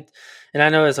 oh, and I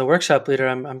know as a workshop leader,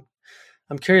 I'm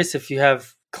curious if you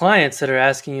have clients that are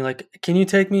asking you, like, can you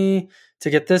take me to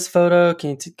get this photo?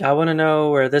 I want to know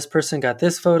where this person got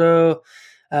this photo.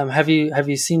 Have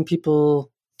you seen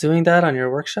people doing that on your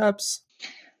workshops?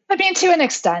 I mean, to an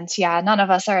extent, yeah. None of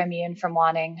us are immune from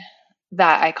wanting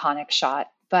that iconic shot.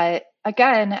 But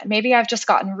again, maybe I've just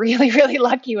gotten really, really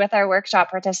lucky with our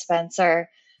workshop participants, or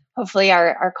hopefully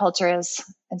our culture is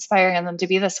inspiring them to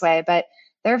be this way. But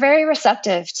they're very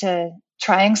receptive to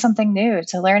trying something new,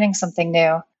 to learning something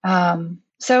new.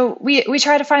 So we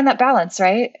try to find that balance,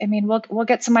 right? I mean, we'll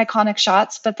get some iconic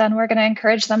shots, but then we're going to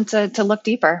encourage them to look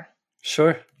deeper.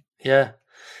 Sure. Yeah.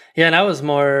 Yeah. And I was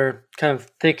more kind of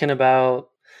thinking about,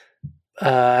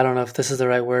 I don't know if this is the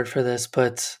right word for this,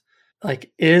 but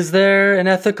like, is there an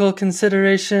ethical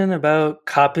consideration about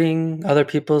copying other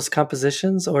people's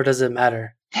compositions, or does it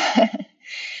matter? I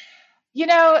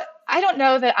don't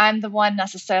know that I'm the one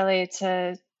necessarily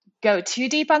to go too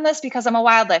deep on this because I'm a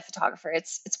wildlife photographer.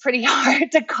 It's pretty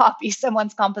hard to copy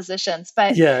someone's compositions,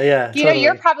 but Yeah, you're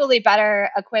totally. probably better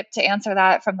equipped to answer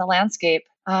that from the landscape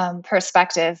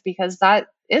perspective, because that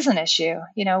is an issue.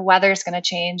 Weather's going to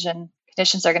change and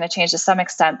conditions are going to change to some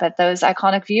extent, but those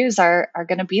iconic views are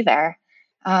going to be there.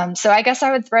 So I guess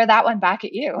I would throw that one back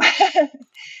at you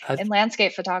in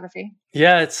landscape photography.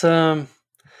 Yeah,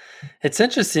 it's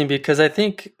interesting because I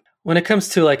think when it comes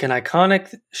to like an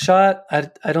iconic shot,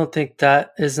 I don't think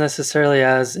that is necessarily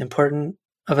as important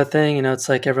of a thing. It's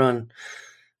like everyone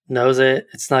knows it.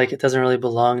 It's not like it doesn't really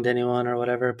belong to anyone or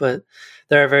whatever, but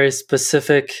there are very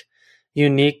specific,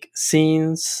 unique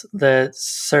scenes that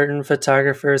certain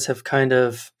photographers have kind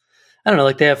of, I don't know,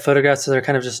 like they have photographs that they're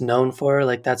kind of just known for.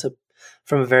 Like that's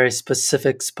from a very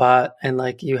specific spot. And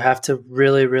like you have to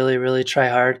really, really, really try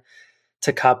hard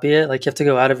to copy it. Like you have to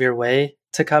go out of your way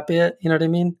to copy it. You know what I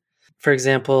mean? For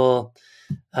example,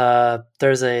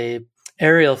 there's a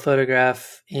aerial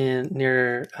photograph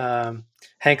near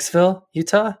Hanksville,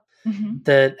 Utah,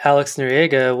 that Alex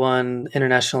Noriega won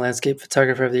International Landscape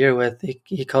Photographer of the Year with.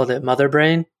 He called it Mother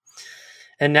Brain.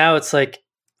 And now it's like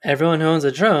everyone who owns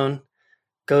a drone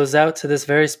goes out to this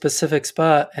very specific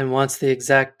spot and wants the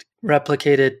exact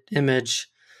replicated image.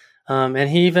 And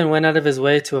he even went out of his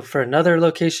way for another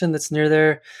location that's near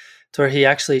there, to where he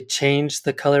actually changed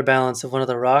the color balance of one of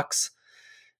the rocks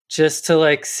just to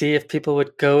like see if people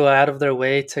would go out of their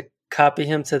way to copy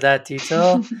him to that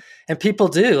detail. And people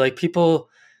do. Like people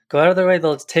go out of their way,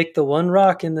 they'll take the one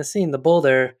rock in the scene, the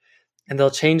boulder, and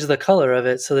they'll change the color of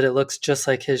it so that it looks just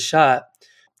like his shot.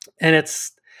 And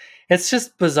it's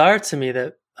just bizarre to me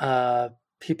that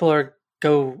people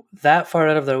go that far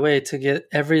out of their way to get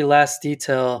every last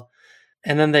detail,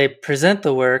 and then they present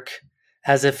the work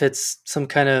as if it's some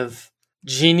kind of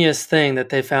genius thing that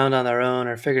they found on their own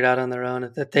or figured out on their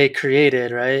own that they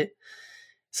created, right?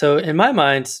 So in my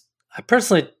mind, I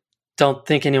personally don't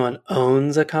think anyone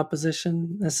owns a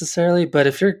composition necessarily, but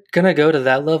if you're going to go to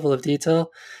that level of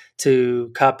detail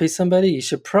to copy somebody, you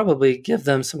should probably give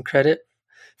them some credit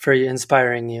for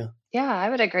inspiring you. Yeah,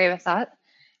 I would agree with that.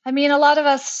 I mean, a lot of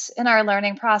us in our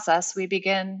learning process, we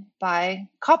begin by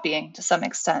copying to some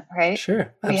extent, right?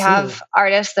 Sure. Absolutely. We have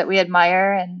artists that we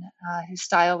admire and whose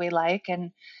style we like.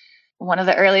 And one of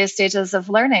the earliest stages of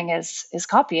learning is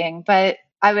copying. But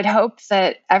I would hope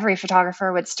that every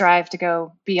photographer would strive to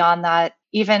go beyond that,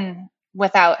 even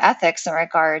without ethics in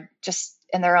regard, just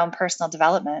in their own personal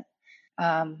development.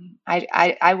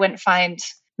 I wouldn't find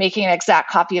making an exact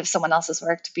copy of someone else's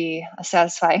work to be a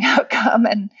satisfying outcome.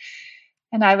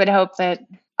 And I would hope that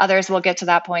others will get to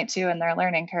that point too in their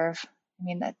learning curve. I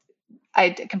mean, that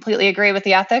I completely agree with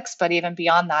the ethics, but even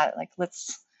beyond that, like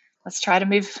let's try to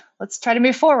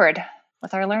move forward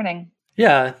with our learning.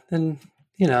 Yeah, and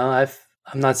I'm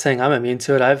not saying I'm immune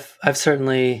to it. I've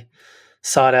certainly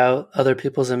sought out other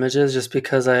people's images just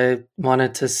because I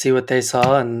wanted to see what they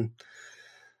saw, and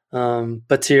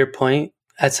but to your point,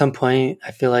 at some point,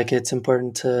 I feel like it's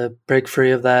important to break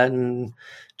free of that and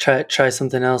try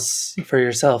something else for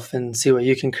yourself and see what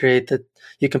you can create that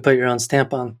you can put your own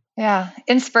stamp on. Yeah.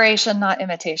 Inspiration, not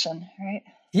imitation, right?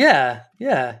 Yeah.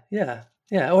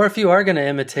 Or if you are going to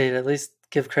imitate, at least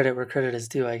give credit where credit is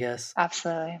due, I guess.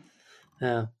 Absolutely.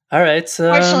 Yeah. All right.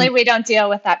 So fortunately, we don't deal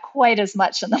with that quite as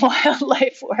much in the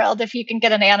wildlife world. If you can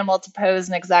get an animal to pose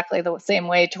in exactly the same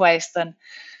way twice, then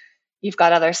you've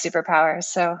got other superpowers.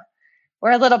 So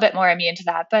we're a little bit more immune to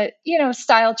that. But,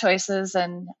 style choices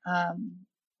and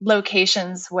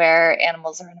locations where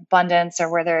animals are in abundance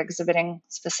or where they're exhibiting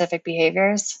specific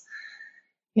behaviors,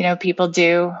 people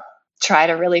do try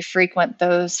to really frequent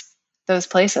those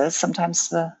places, sometimes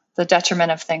to the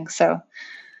detriment of things. So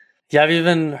yeah, I've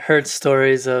even heard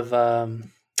stories of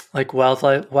like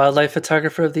wildlife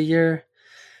photographer of the year,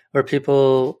 where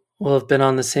people will have been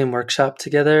on the same workshop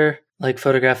together, like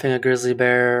photographing a grizzly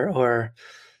bear or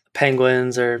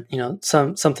penguins or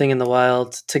something in the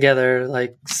wild together,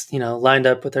 like lined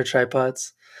up with their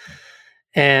tripods,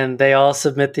 and they all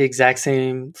submit the exact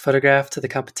same photograph to the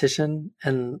competition,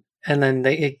 and then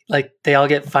they all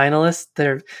get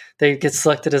finalists. They get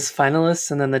selected as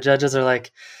finalists, and then the judges are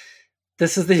like,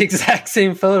 this is the exact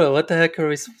same photo, what the heck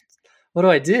what do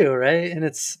I do, right? And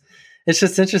it's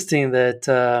just interesting that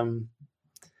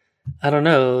I don't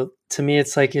know, to me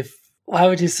it's like, why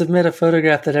would you submit a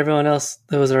photograph that everyone else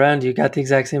that was around you got the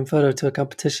exact same photo to a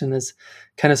competition is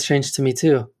kind of strange to me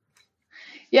too.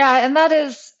 Yeah, and that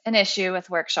is an issue with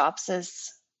workshops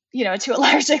is, to a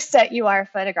large extent you are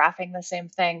photographing the same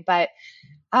thing, but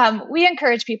we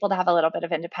encourage people to have a little bit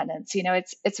of independence.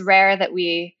 It's rare that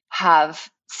we have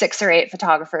 6 or 8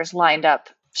 photographers lined up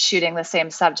shooting the same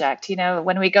subject.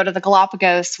 When we go to the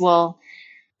Galapagos, we'll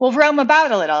roam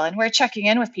about a little and we're checking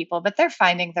in with people, but they're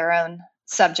finding their own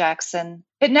subjects. And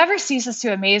it never ceases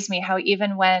to amaze me how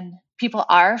even when people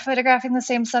are photographing the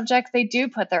same subject, they do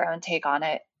put their own take on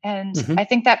it. And I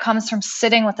think that comes from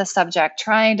sitting with the subject,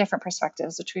 trying different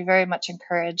perspectives, which we very much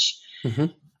encourage.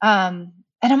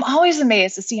 And I'm always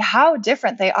amazed to see how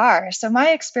different they are. So my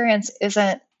experience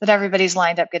isn't that everybody's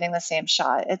lined up getting the same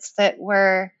shot. It's that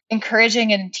we're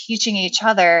encouraging and teaching each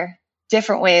other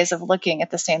different ways of looking at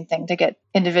the same thing to get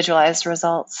individualized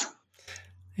results.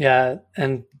 Yeah.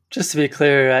 And just to be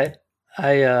clear,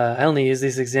 I only use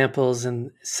these examples and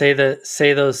say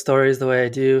those stories the way I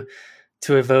do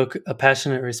to evoke a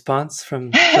passionate response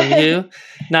from you,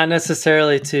 not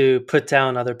necessarily to put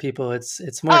down other people.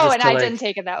 It's more. Oh, and I didn't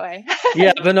take it that way.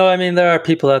 Yeah, but no, I mean, there are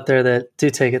people out there that do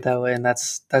take it that way, and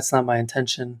that's not my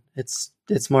intention. It's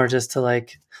more just to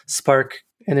spark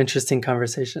an interesting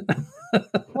conversation.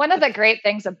 One of the great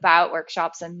things about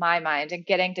workshops in my mind and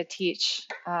getting to teach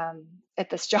at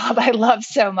this job I love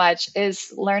so much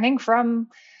is learning from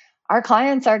our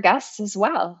clients, our guests as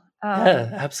well. Yeah,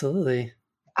 absolutely.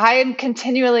 I am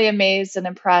continually amazed and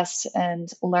impressed and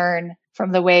learn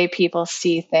from the way people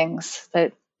see things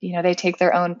that, they take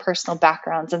their own personal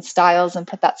backgrounds and styles and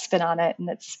put that spin on it. And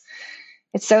it's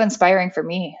so inspiring for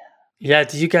me. Yeah.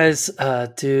 Do you guys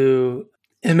do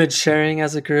image sharing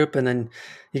as a group, and then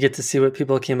you get to see what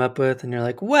people came up with and you're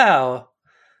like, wow.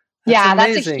 That's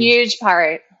amazing. That's a huge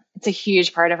part. It's a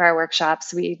huge part of our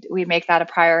workshops. We make that a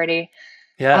priority.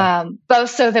 Yeah. Both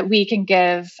so that we can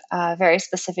give very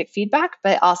specific feedback,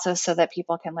 but also so that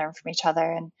people can learn from each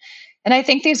other. And I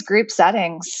think these group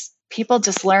settings, people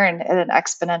just learn at an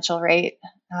exponential rate.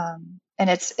 And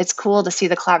it's cool to see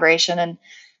the collaboration and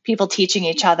people teaching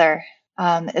each other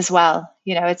as well.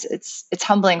 It's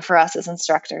humbling for us as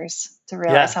instructors to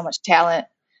realize how much talent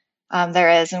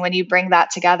there is. And when you bring that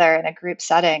together in a group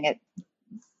setting,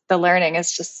 the learning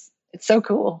is just, it's so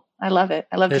cool. I love it.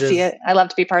 I love to see it. I love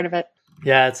to be part of it.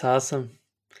 Yeah, it's awesome.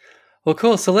 Well,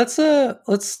 cool. So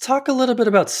let's talk a little bit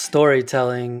about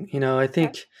storytelling. I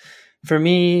think for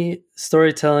me,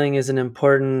 storytelling is an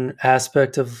important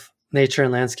aspect of nature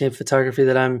and landscape photography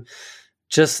that I'm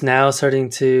just now starting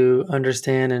to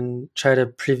understand and try to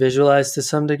pre-visualize to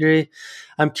some degree.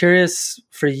 I'm curious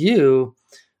for you,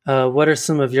 what are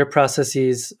some of your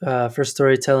processes for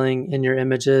storytelling in your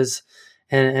images,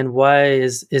 and why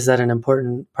is that an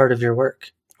important part of your work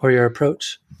or your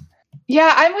approach?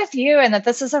 Yeah, I'm with you in that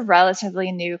this is a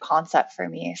relatively new concept for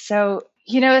me. So,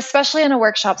 especially in a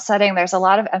workshop setting, there's a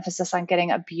lot of emphasis on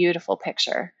getting a beautiful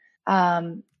picture.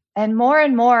 And more,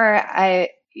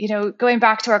 going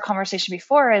back to our conversation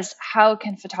before, is how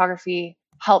can photography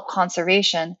help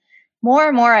conservation? More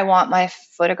and more, I want my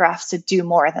photographs to do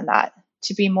more than that,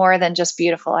 to be more than just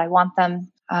beautiful. I want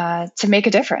them to make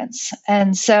a difference.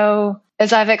 And so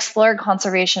as I've explored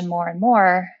conservation more and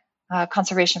more,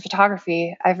 conservation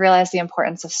photography, I've realized the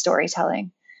importance of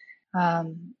storytelling.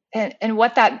 And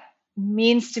what that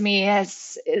means to me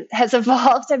has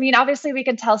evolved. I mean, obviously we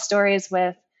can tell stories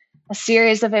with a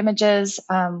series of images.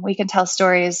 We can tell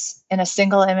stories in a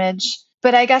single image,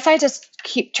 but I guess I just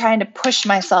keep trying to push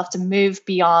myself to move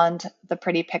beyond the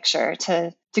pretty picture,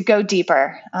 to go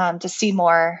deeper, to see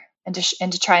more, and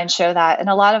to try and show that. And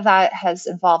a lot of that has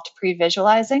involved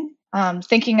pre-visualizing.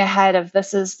 Thinking ahead of,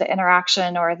 this is the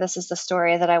interaction or this is the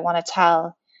story that I want to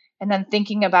tell, and then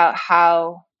thinking about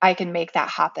how I can make that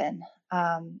happen.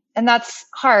 And that's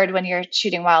hard when you're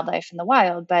shooting wildlife in the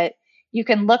wild, but you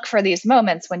can look for these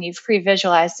moments when you've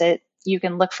pre-visualized it. You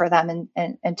can look for them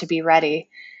and to be ready.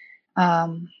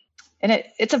 And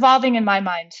it's evolving in my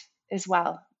mind as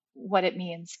well, what it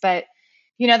means. But,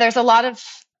 there's a lot of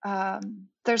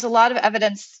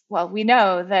evidence. Well, we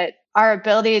know that our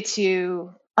ability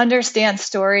to understand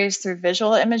stories through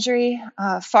visual imagery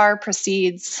far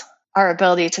precedes our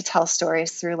ability to tell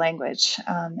stories through language.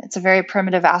 It's a very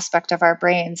primitive aspect of our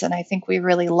brains, and I think we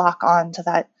really lock on to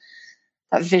that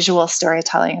visual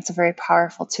storytelling. It's a very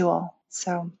powerful tool.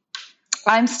 So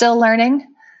I'm still learning,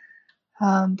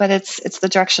 but it's the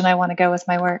direction I want to go with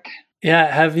my work.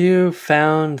 Yeah. Have you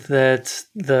found that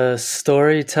the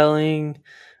storytelling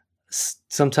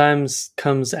sometimes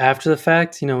comes after the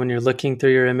fact, when you're looking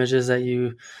through your images that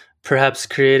you perhaps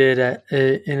created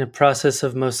in a process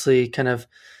of mostly kind of,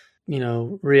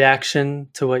 reaction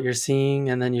to what you're seeing,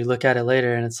 and then you look at it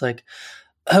later and it's like,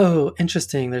 oh,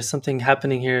 interesting, there's something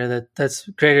happening here that's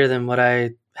greater than what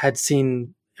I had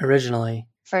seen originally.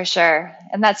 For sure.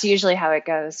 And that's usually how it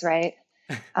goes, right?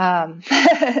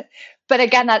 But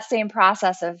again, that same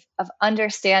process of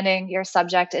understanding your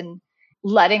subject and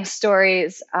letting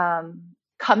stories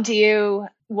come to you,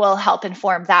 will help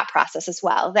inform that process as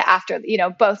well. The after,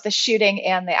 both the shooting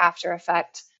and the after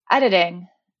effect editing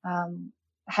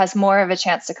has more of a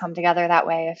chance to come together that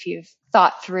way if you've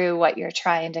thought through what you're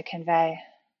trying to convey.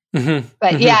 Mm-hmm.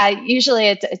 But Mm-hmm. yeah, usually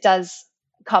it does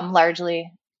come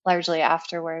largely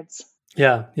afterwards.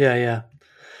 Yeah.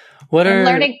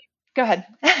 Learning? Go ahead.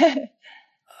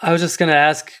 I was just going to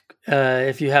ask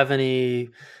if you have any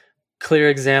clear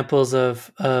examples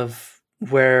of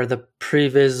where the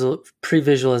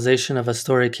pre-visualization of a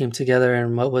story came together,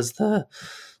 and what was the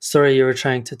story you were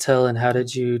trying to tell, and how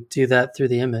did you do that through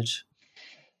the image?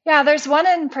 Yeah, there's one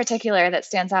in particular that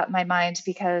stands out in my mind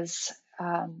because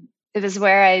it was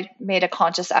where I made a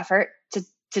conscious effort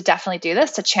to definitely do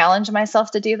this, to challenge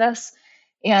myself to do this.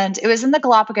 And it was in the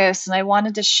Galapagos, and I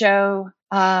wanted to show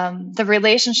the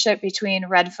relationship between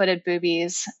red-footed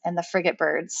boobies and the frigate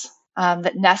birds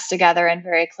that nest together in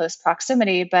very close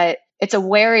proximity. But it's a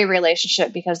wary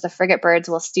relationship because the frigate birds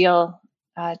will steal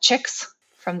chicks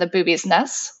from the boobies'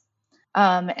 nests.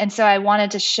 And so I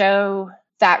wanted to show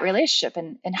that relationship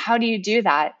and how do you do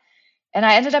that? And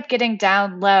I ended up getting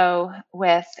down low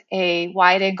with a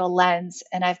wide angle lens,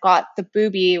 and I've got the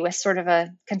boobie with sort of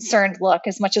a concerned look,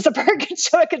 as much as a bird can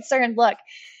show a concerned look,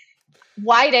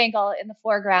 wide angle in the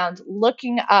foreground,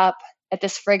 looking up at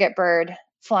this frigate bird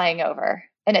flying over.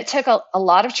 And it took a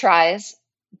lot of tries,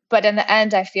 but in the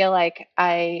end, I feel like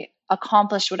I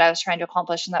accomplished what I was trying to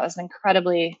accomplish. And that was an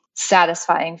incredibly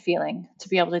satisfying feeling to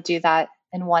be able to do that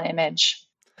in one image.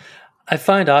 I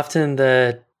find often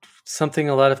that something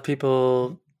a lot of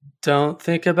people don't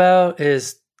think about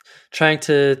is trying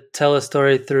to tell a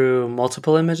story through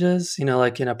multiple images,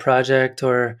 like in a project,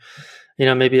 or,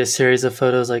 maybe a series of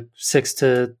photos, like 6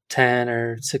 to 10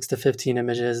 or 6 to 15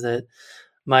 images that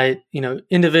might,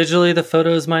 individually the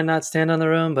photos might not stand on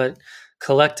their own, but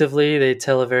collectively they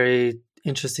tell a very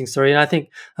interesting story. And I think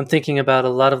I'm thinking about a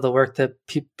lot of the work that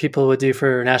people would do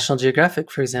for National Geographic,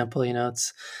 for example. You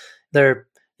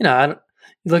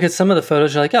look at some of the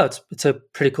photos, you're like, oh, it's a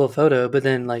pretty cool photo. But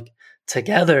then like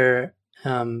together,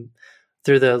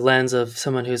 through the lens of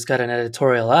someone who's got an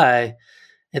editorial eye,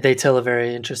 they tell a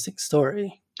very interesting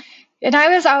story. And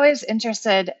I was always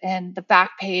interested in the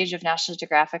back page of National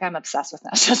Geographic. I'm obsessed with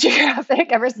National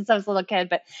Geographic ever since I was a little kid.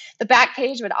 But the back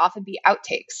page would often be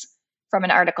outtakes from an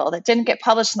article that didn't get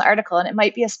published in the article. And it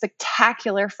might be a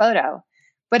spectacular photo,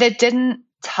 but it didn't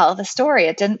tell the story.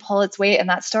 It didn't pull its weight in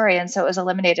that story. And so it was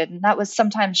eliminated. And that was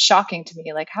sometimes shocking to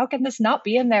me. Like, how can this not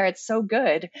be in there? It's so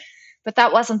good. But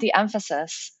that wasn't the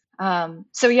emphasis.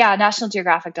 So yeah, National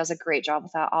Geographic does a great job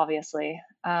with that, obviously.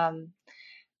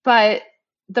 But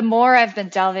the more I've been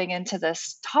delving into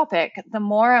this topic, the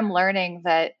more I'm learning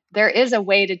that there is a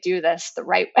way to do this the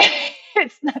right way.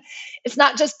 It's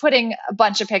not just putting a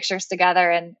bunch of pictures together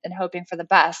and hoping for the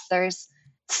best. There's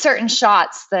certain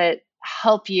shots that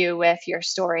help you with your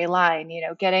storyline,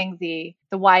 getting the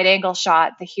wide angle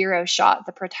shot, the hero shot,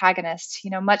 the protagonist,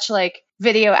 much like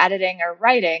video editing or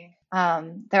writing,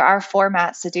 there are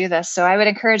formats to do this. So I would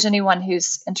encourage anyone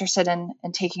who's interested in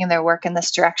taking their work in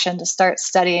this direction to start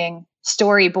studying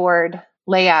storyboard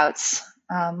layouts,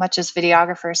 much as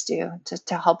videographers do,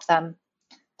 to help them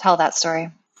tell that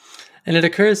story. And it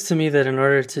occurs to me that in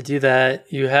order to do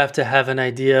that, you have to have an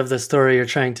idea of the story you're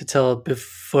trying to tell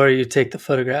before you take the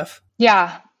photograph.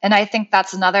 Yeah. And I think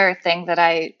that's another thing that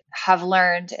I have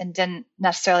learned and didn't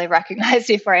necessarily recognize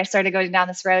before I started going down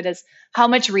this road is how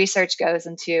much research goes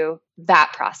into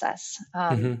that process.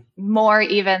 More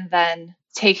even than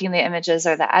taking the images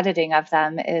or the editing of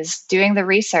them is doing the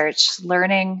research,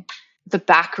 learning the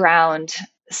background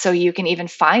so you can even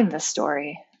find the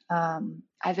story.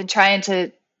 I've been trying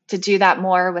to do that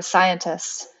more with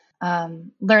scientists,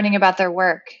 learning about their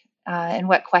work and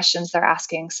what questions they're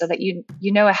asking so that you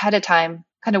know ahead of time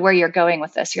kind of where you're going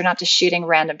with this. You're not just shooting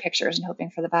random pictures and hoping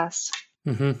for the best.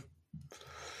 Mm-hmm.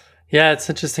 Yeah, it's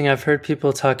interesting. I've heard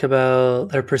people talk about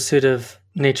their pursuit of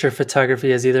nature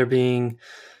photography as either being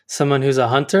someone who's a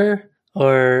hunter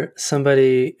or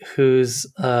somebody who's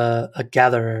a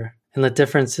gatherer. And the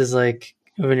difference is like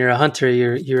when you're a hunter,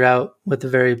 you're out with the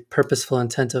very purposeful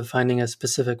intent of finding a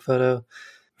specific photo,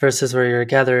 versus where you're a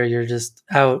gatherer, you're just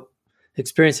out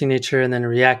experiencing nature and then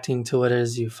reacting to what it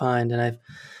is you find. And I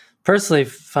personally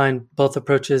find both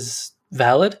approaches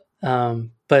valid,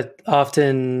 but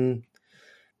often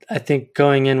I think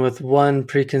going in with one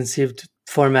preconceived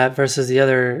format versus the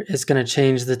other is going to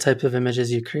change the type of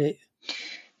images you create.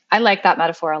 I like that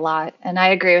metaphor a lot. And I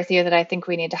agree with you that I think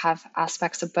we need to have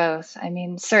aspects of both. I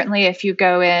mean, certainly if you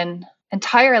go in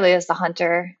entirely as the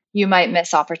hunter, you might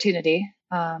miss opportunity,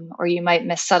 or you might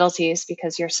miss subtleties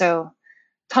because you're so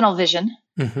tunnel vision.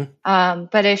 Mm-hmm.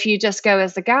 But if you just go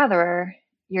as the gatherer,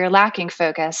 you're lacking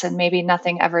focus and maybe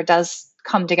nothing ever does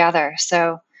come together.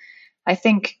 So I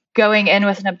think going in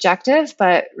with an objective,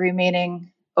 but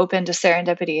remaining open to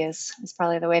serendipity is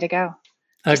probably the way to go.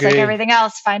 Just like everything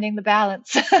else, finding the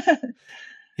balance.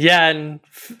 Yeah, and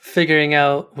figuring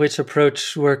out which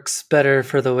approach works better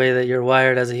for the way that you're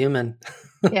wired as a human.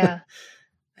 Yeah.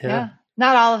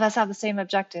 Not all of us have the same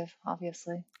objective,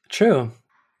 obviously. True.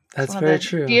 That's very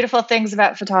true. Beautiful things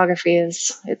about photography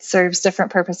is it serves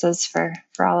different purposes for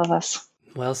all of us.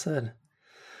 Well said.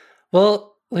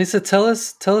 Well, Lisa, tell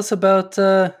us about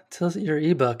your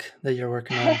ebook that you're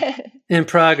working on. In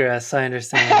progress, I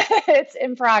understand. It's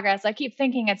in progress. I keep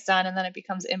thinking it's done, and then it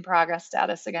becomes in progress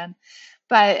status again.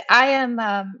 But I am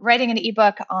writing an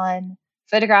ebook on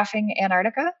photographing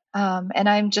Antarctica, and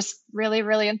I'm just really,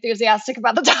 really enthusiastic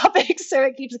about the topic. So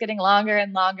it keeps getting longer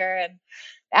and longer, and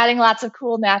adding lots of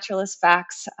cool naturalist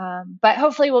facts. But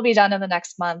hopefully, we'll be done in the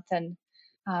next month and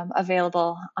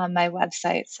available on my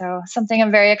website. So something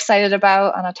I'm very excited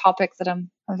about on a topic that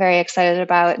I'm very excited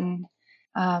about, and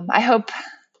I hope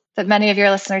that many of your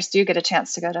listeners do get a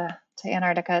chance to go to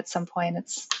Antarctica at some point.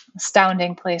 It's an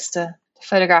astounding place to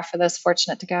photograph for those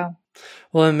fortunate to go.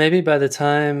 Well, and maybe by the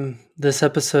time this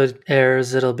episode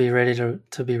airs, it'll be ready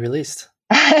to be released.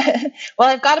 Well,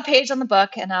 I've got a page on the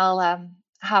book, and I'll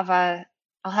have a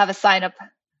sign up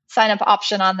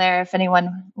option on there if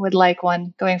anyone would like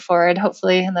one going forward.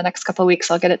 Hopefully, in the next couple of weeks,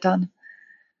 I'll get it done.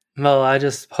 Well, I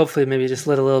just hopefully maybe just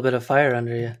lit a little bit of fire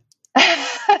under you.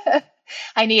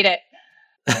 I need it.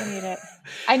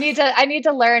 I need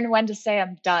to learn when to say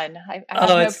I'm done.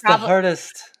 It's the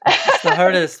hardest. It's the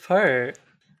hardest part,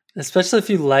 especially if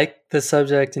you like the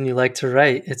subject and you like to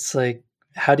write. It's like,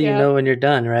 how do you know when you're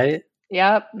done, right?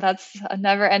 Yep, that's a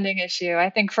never-ending issue. I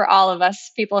think for all of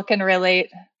us, people can relate,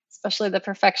 especially the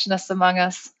perfectionists among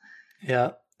us.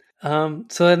 Yeah.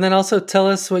 So, and then also tell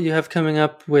us what you have coming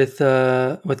up with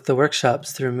the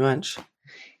workshops through Muench.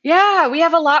 Yeah, we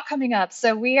have a lot coming up.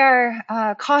 So we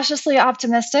are cautiously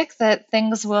optimistic that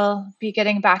things will be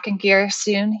getting back in gear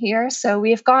soon here. So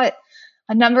we've got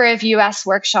a number of U.S.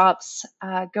 workshops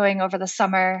going over the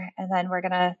summer, and then we're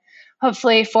going to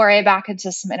hopefully foray back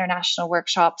into some international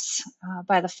workshops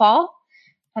by the fall.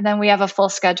 And then we have a full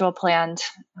schedule planned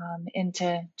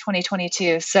into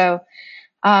 2022. So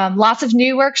lots of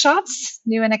new workshops,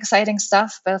 new and exciting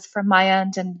stuff, both from my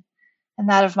end and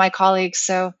that of my colleagues.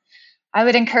 So I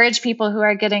would encourage people who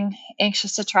are getting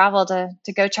anxious to travel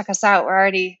to go check us out. We're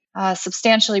already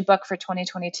substantially booked for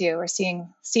 2022. We're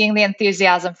seeing the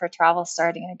enthusiasm for travel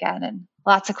starting again, and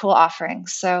lots of cool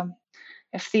offerings. So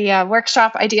if the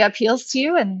workshop idea appeals to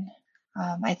you, and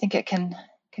I think it can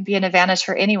be an advantage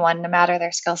for anyone, no matter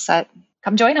their skill set,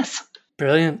 come join us.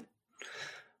 Brilliant.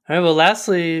 All right. Well,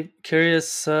 lastly,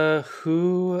 curious,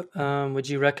 who would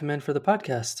you recommend for the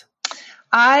podcast?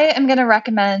 I am going to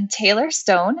recommend Taylor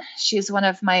Stone. She's one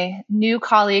of my new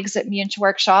colleagues at Muench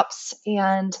Workshops,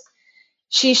 and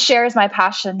she shares my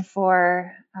passion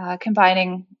for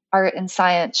combining art and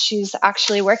science. She's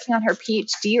actually working on her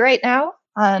PhD right now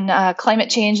on climate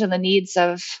change and the needs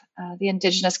of the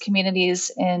indigenous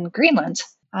communities in Greenland,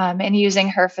 and using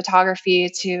her photography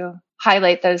to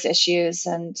highlight those issues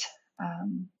and,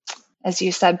 as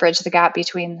you said, bridge the gap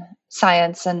between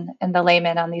science and the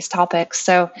layman on these topics.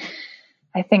 So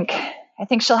I think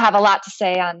she'll have a lot to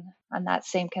say on that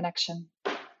same connection.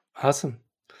 Awesome.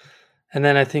 And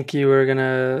then I think you were going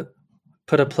to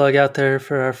put a plug out there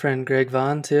for our friend Greg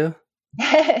Vaughn too.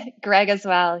 Greg as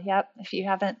well. Yep. If you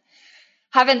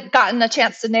haven't gotten a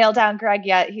chance to nail down Greg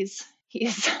yet, he's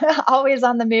always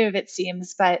on the move, it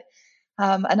seems, but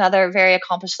another very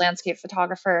accomplished landscape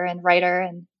photographer and writer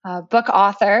and book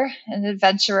author and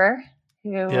adventurer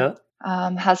who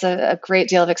has a great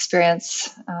deal of experience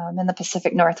in the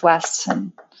Pacific Northwest,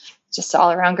 and just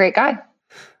all around great guy.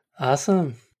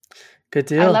 Awesome. Good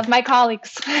deal. I love my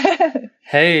colleagues.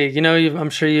 Hey, I'm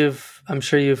sure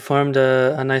you've formed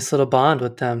a nice little bond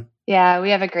with them. Yeah, we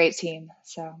have a great team.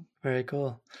 So very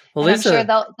cool. Well, Lisa, I'm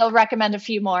sure they'll recommend a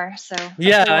few more. So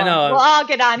yeah, I know. We'll all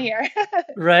get on here.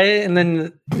 Right, and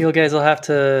then you guys will have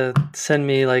to send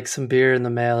me like some beer in the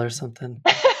mail or something.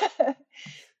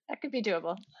 That could be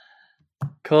doable.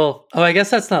 Cool. Oh, I guess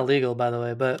that's not legal, by the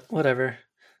way, but whatever.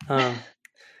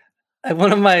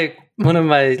 One of my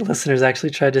listeners actually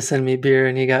tried to send me beer,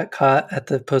 and he got caught at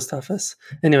the post office.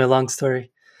 Anyway, long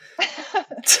story.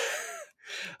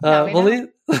 Well,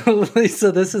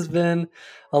 Lisa, this has been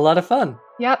a lot of fun.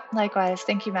 Yep, likewise.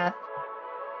 Thank you, Matt.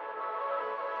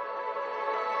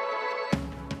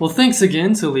 Well, thanks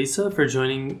again to Lisa for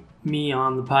joining me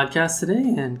on the podcast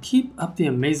today, and keep up the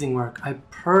amazing work. I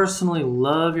personally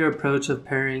love your approach of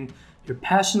pairing your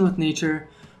passion with nature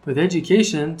with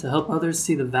education to help others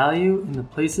see the value in the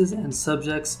places and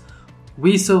subjects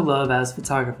we so love as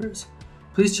photographers.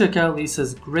 Please check out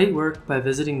Lisa's great work by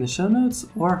visiting the show notes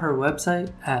or her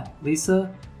website at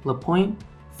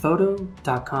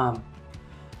lisalapointephoto.com.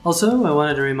 Also, I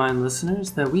wanted to remind listeners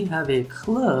that we have a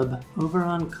club over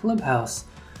on Clubhouse,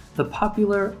 the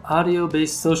popular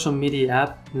audio-based social media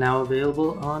app now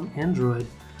available on Android.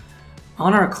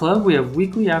 On our club, we have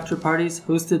weekly after parties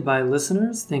hosted by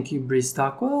listeners. Thank you, Bree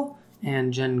Stockwell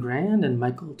and Jen Grand and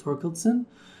Michael Torkeldsen.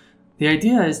 The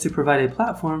idea is to provide a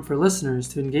platform for listeners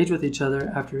to engage with each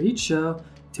other after each show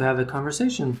to have a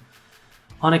conversation.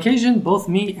 On occasion, both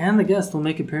me and the guest will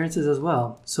make appearances as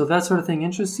well. So if that sort of thing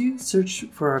interests you, search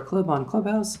for our club on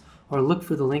Clubhouse or look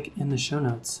for the link in the show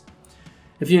notes.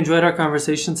 If you enjoyed our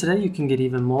conversation today, you can get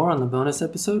even more on the bonus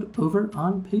episode over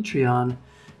on Patreon.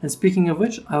 And speaking of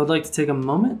which, I would like to take a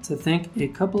moment to thank a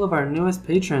couple of our newest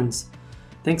patrons.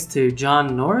 Thanks to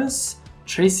John Norris,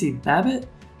 Tracy Babbitt,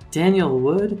 Daniel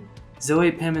Wood,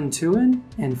 Zoe Pamantuan,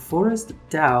 and Forrest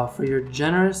Dow for your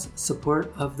generous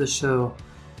support of the show.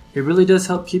 It really does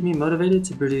help keep me motivated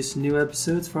to produce new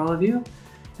episodes for all of you.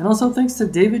 And also thanks to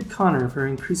David Connor for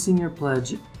increasing your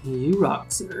pledge. You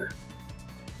rock, sir.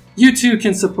 You too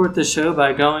can support the show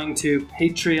by going to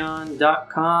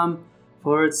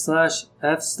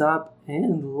patreon.com/fstop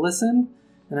and listen.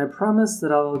 And I promise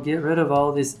that I will get rid of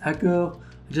all this echo.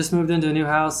 I just moved into a new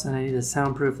house and I need to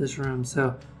soundproof this room, so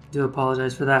I do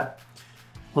apologize for that.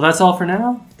 Well, that's all for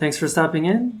now. Thanks for stopping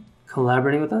in,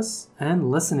 collaborating with us, and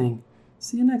listening.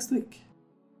 See you next week.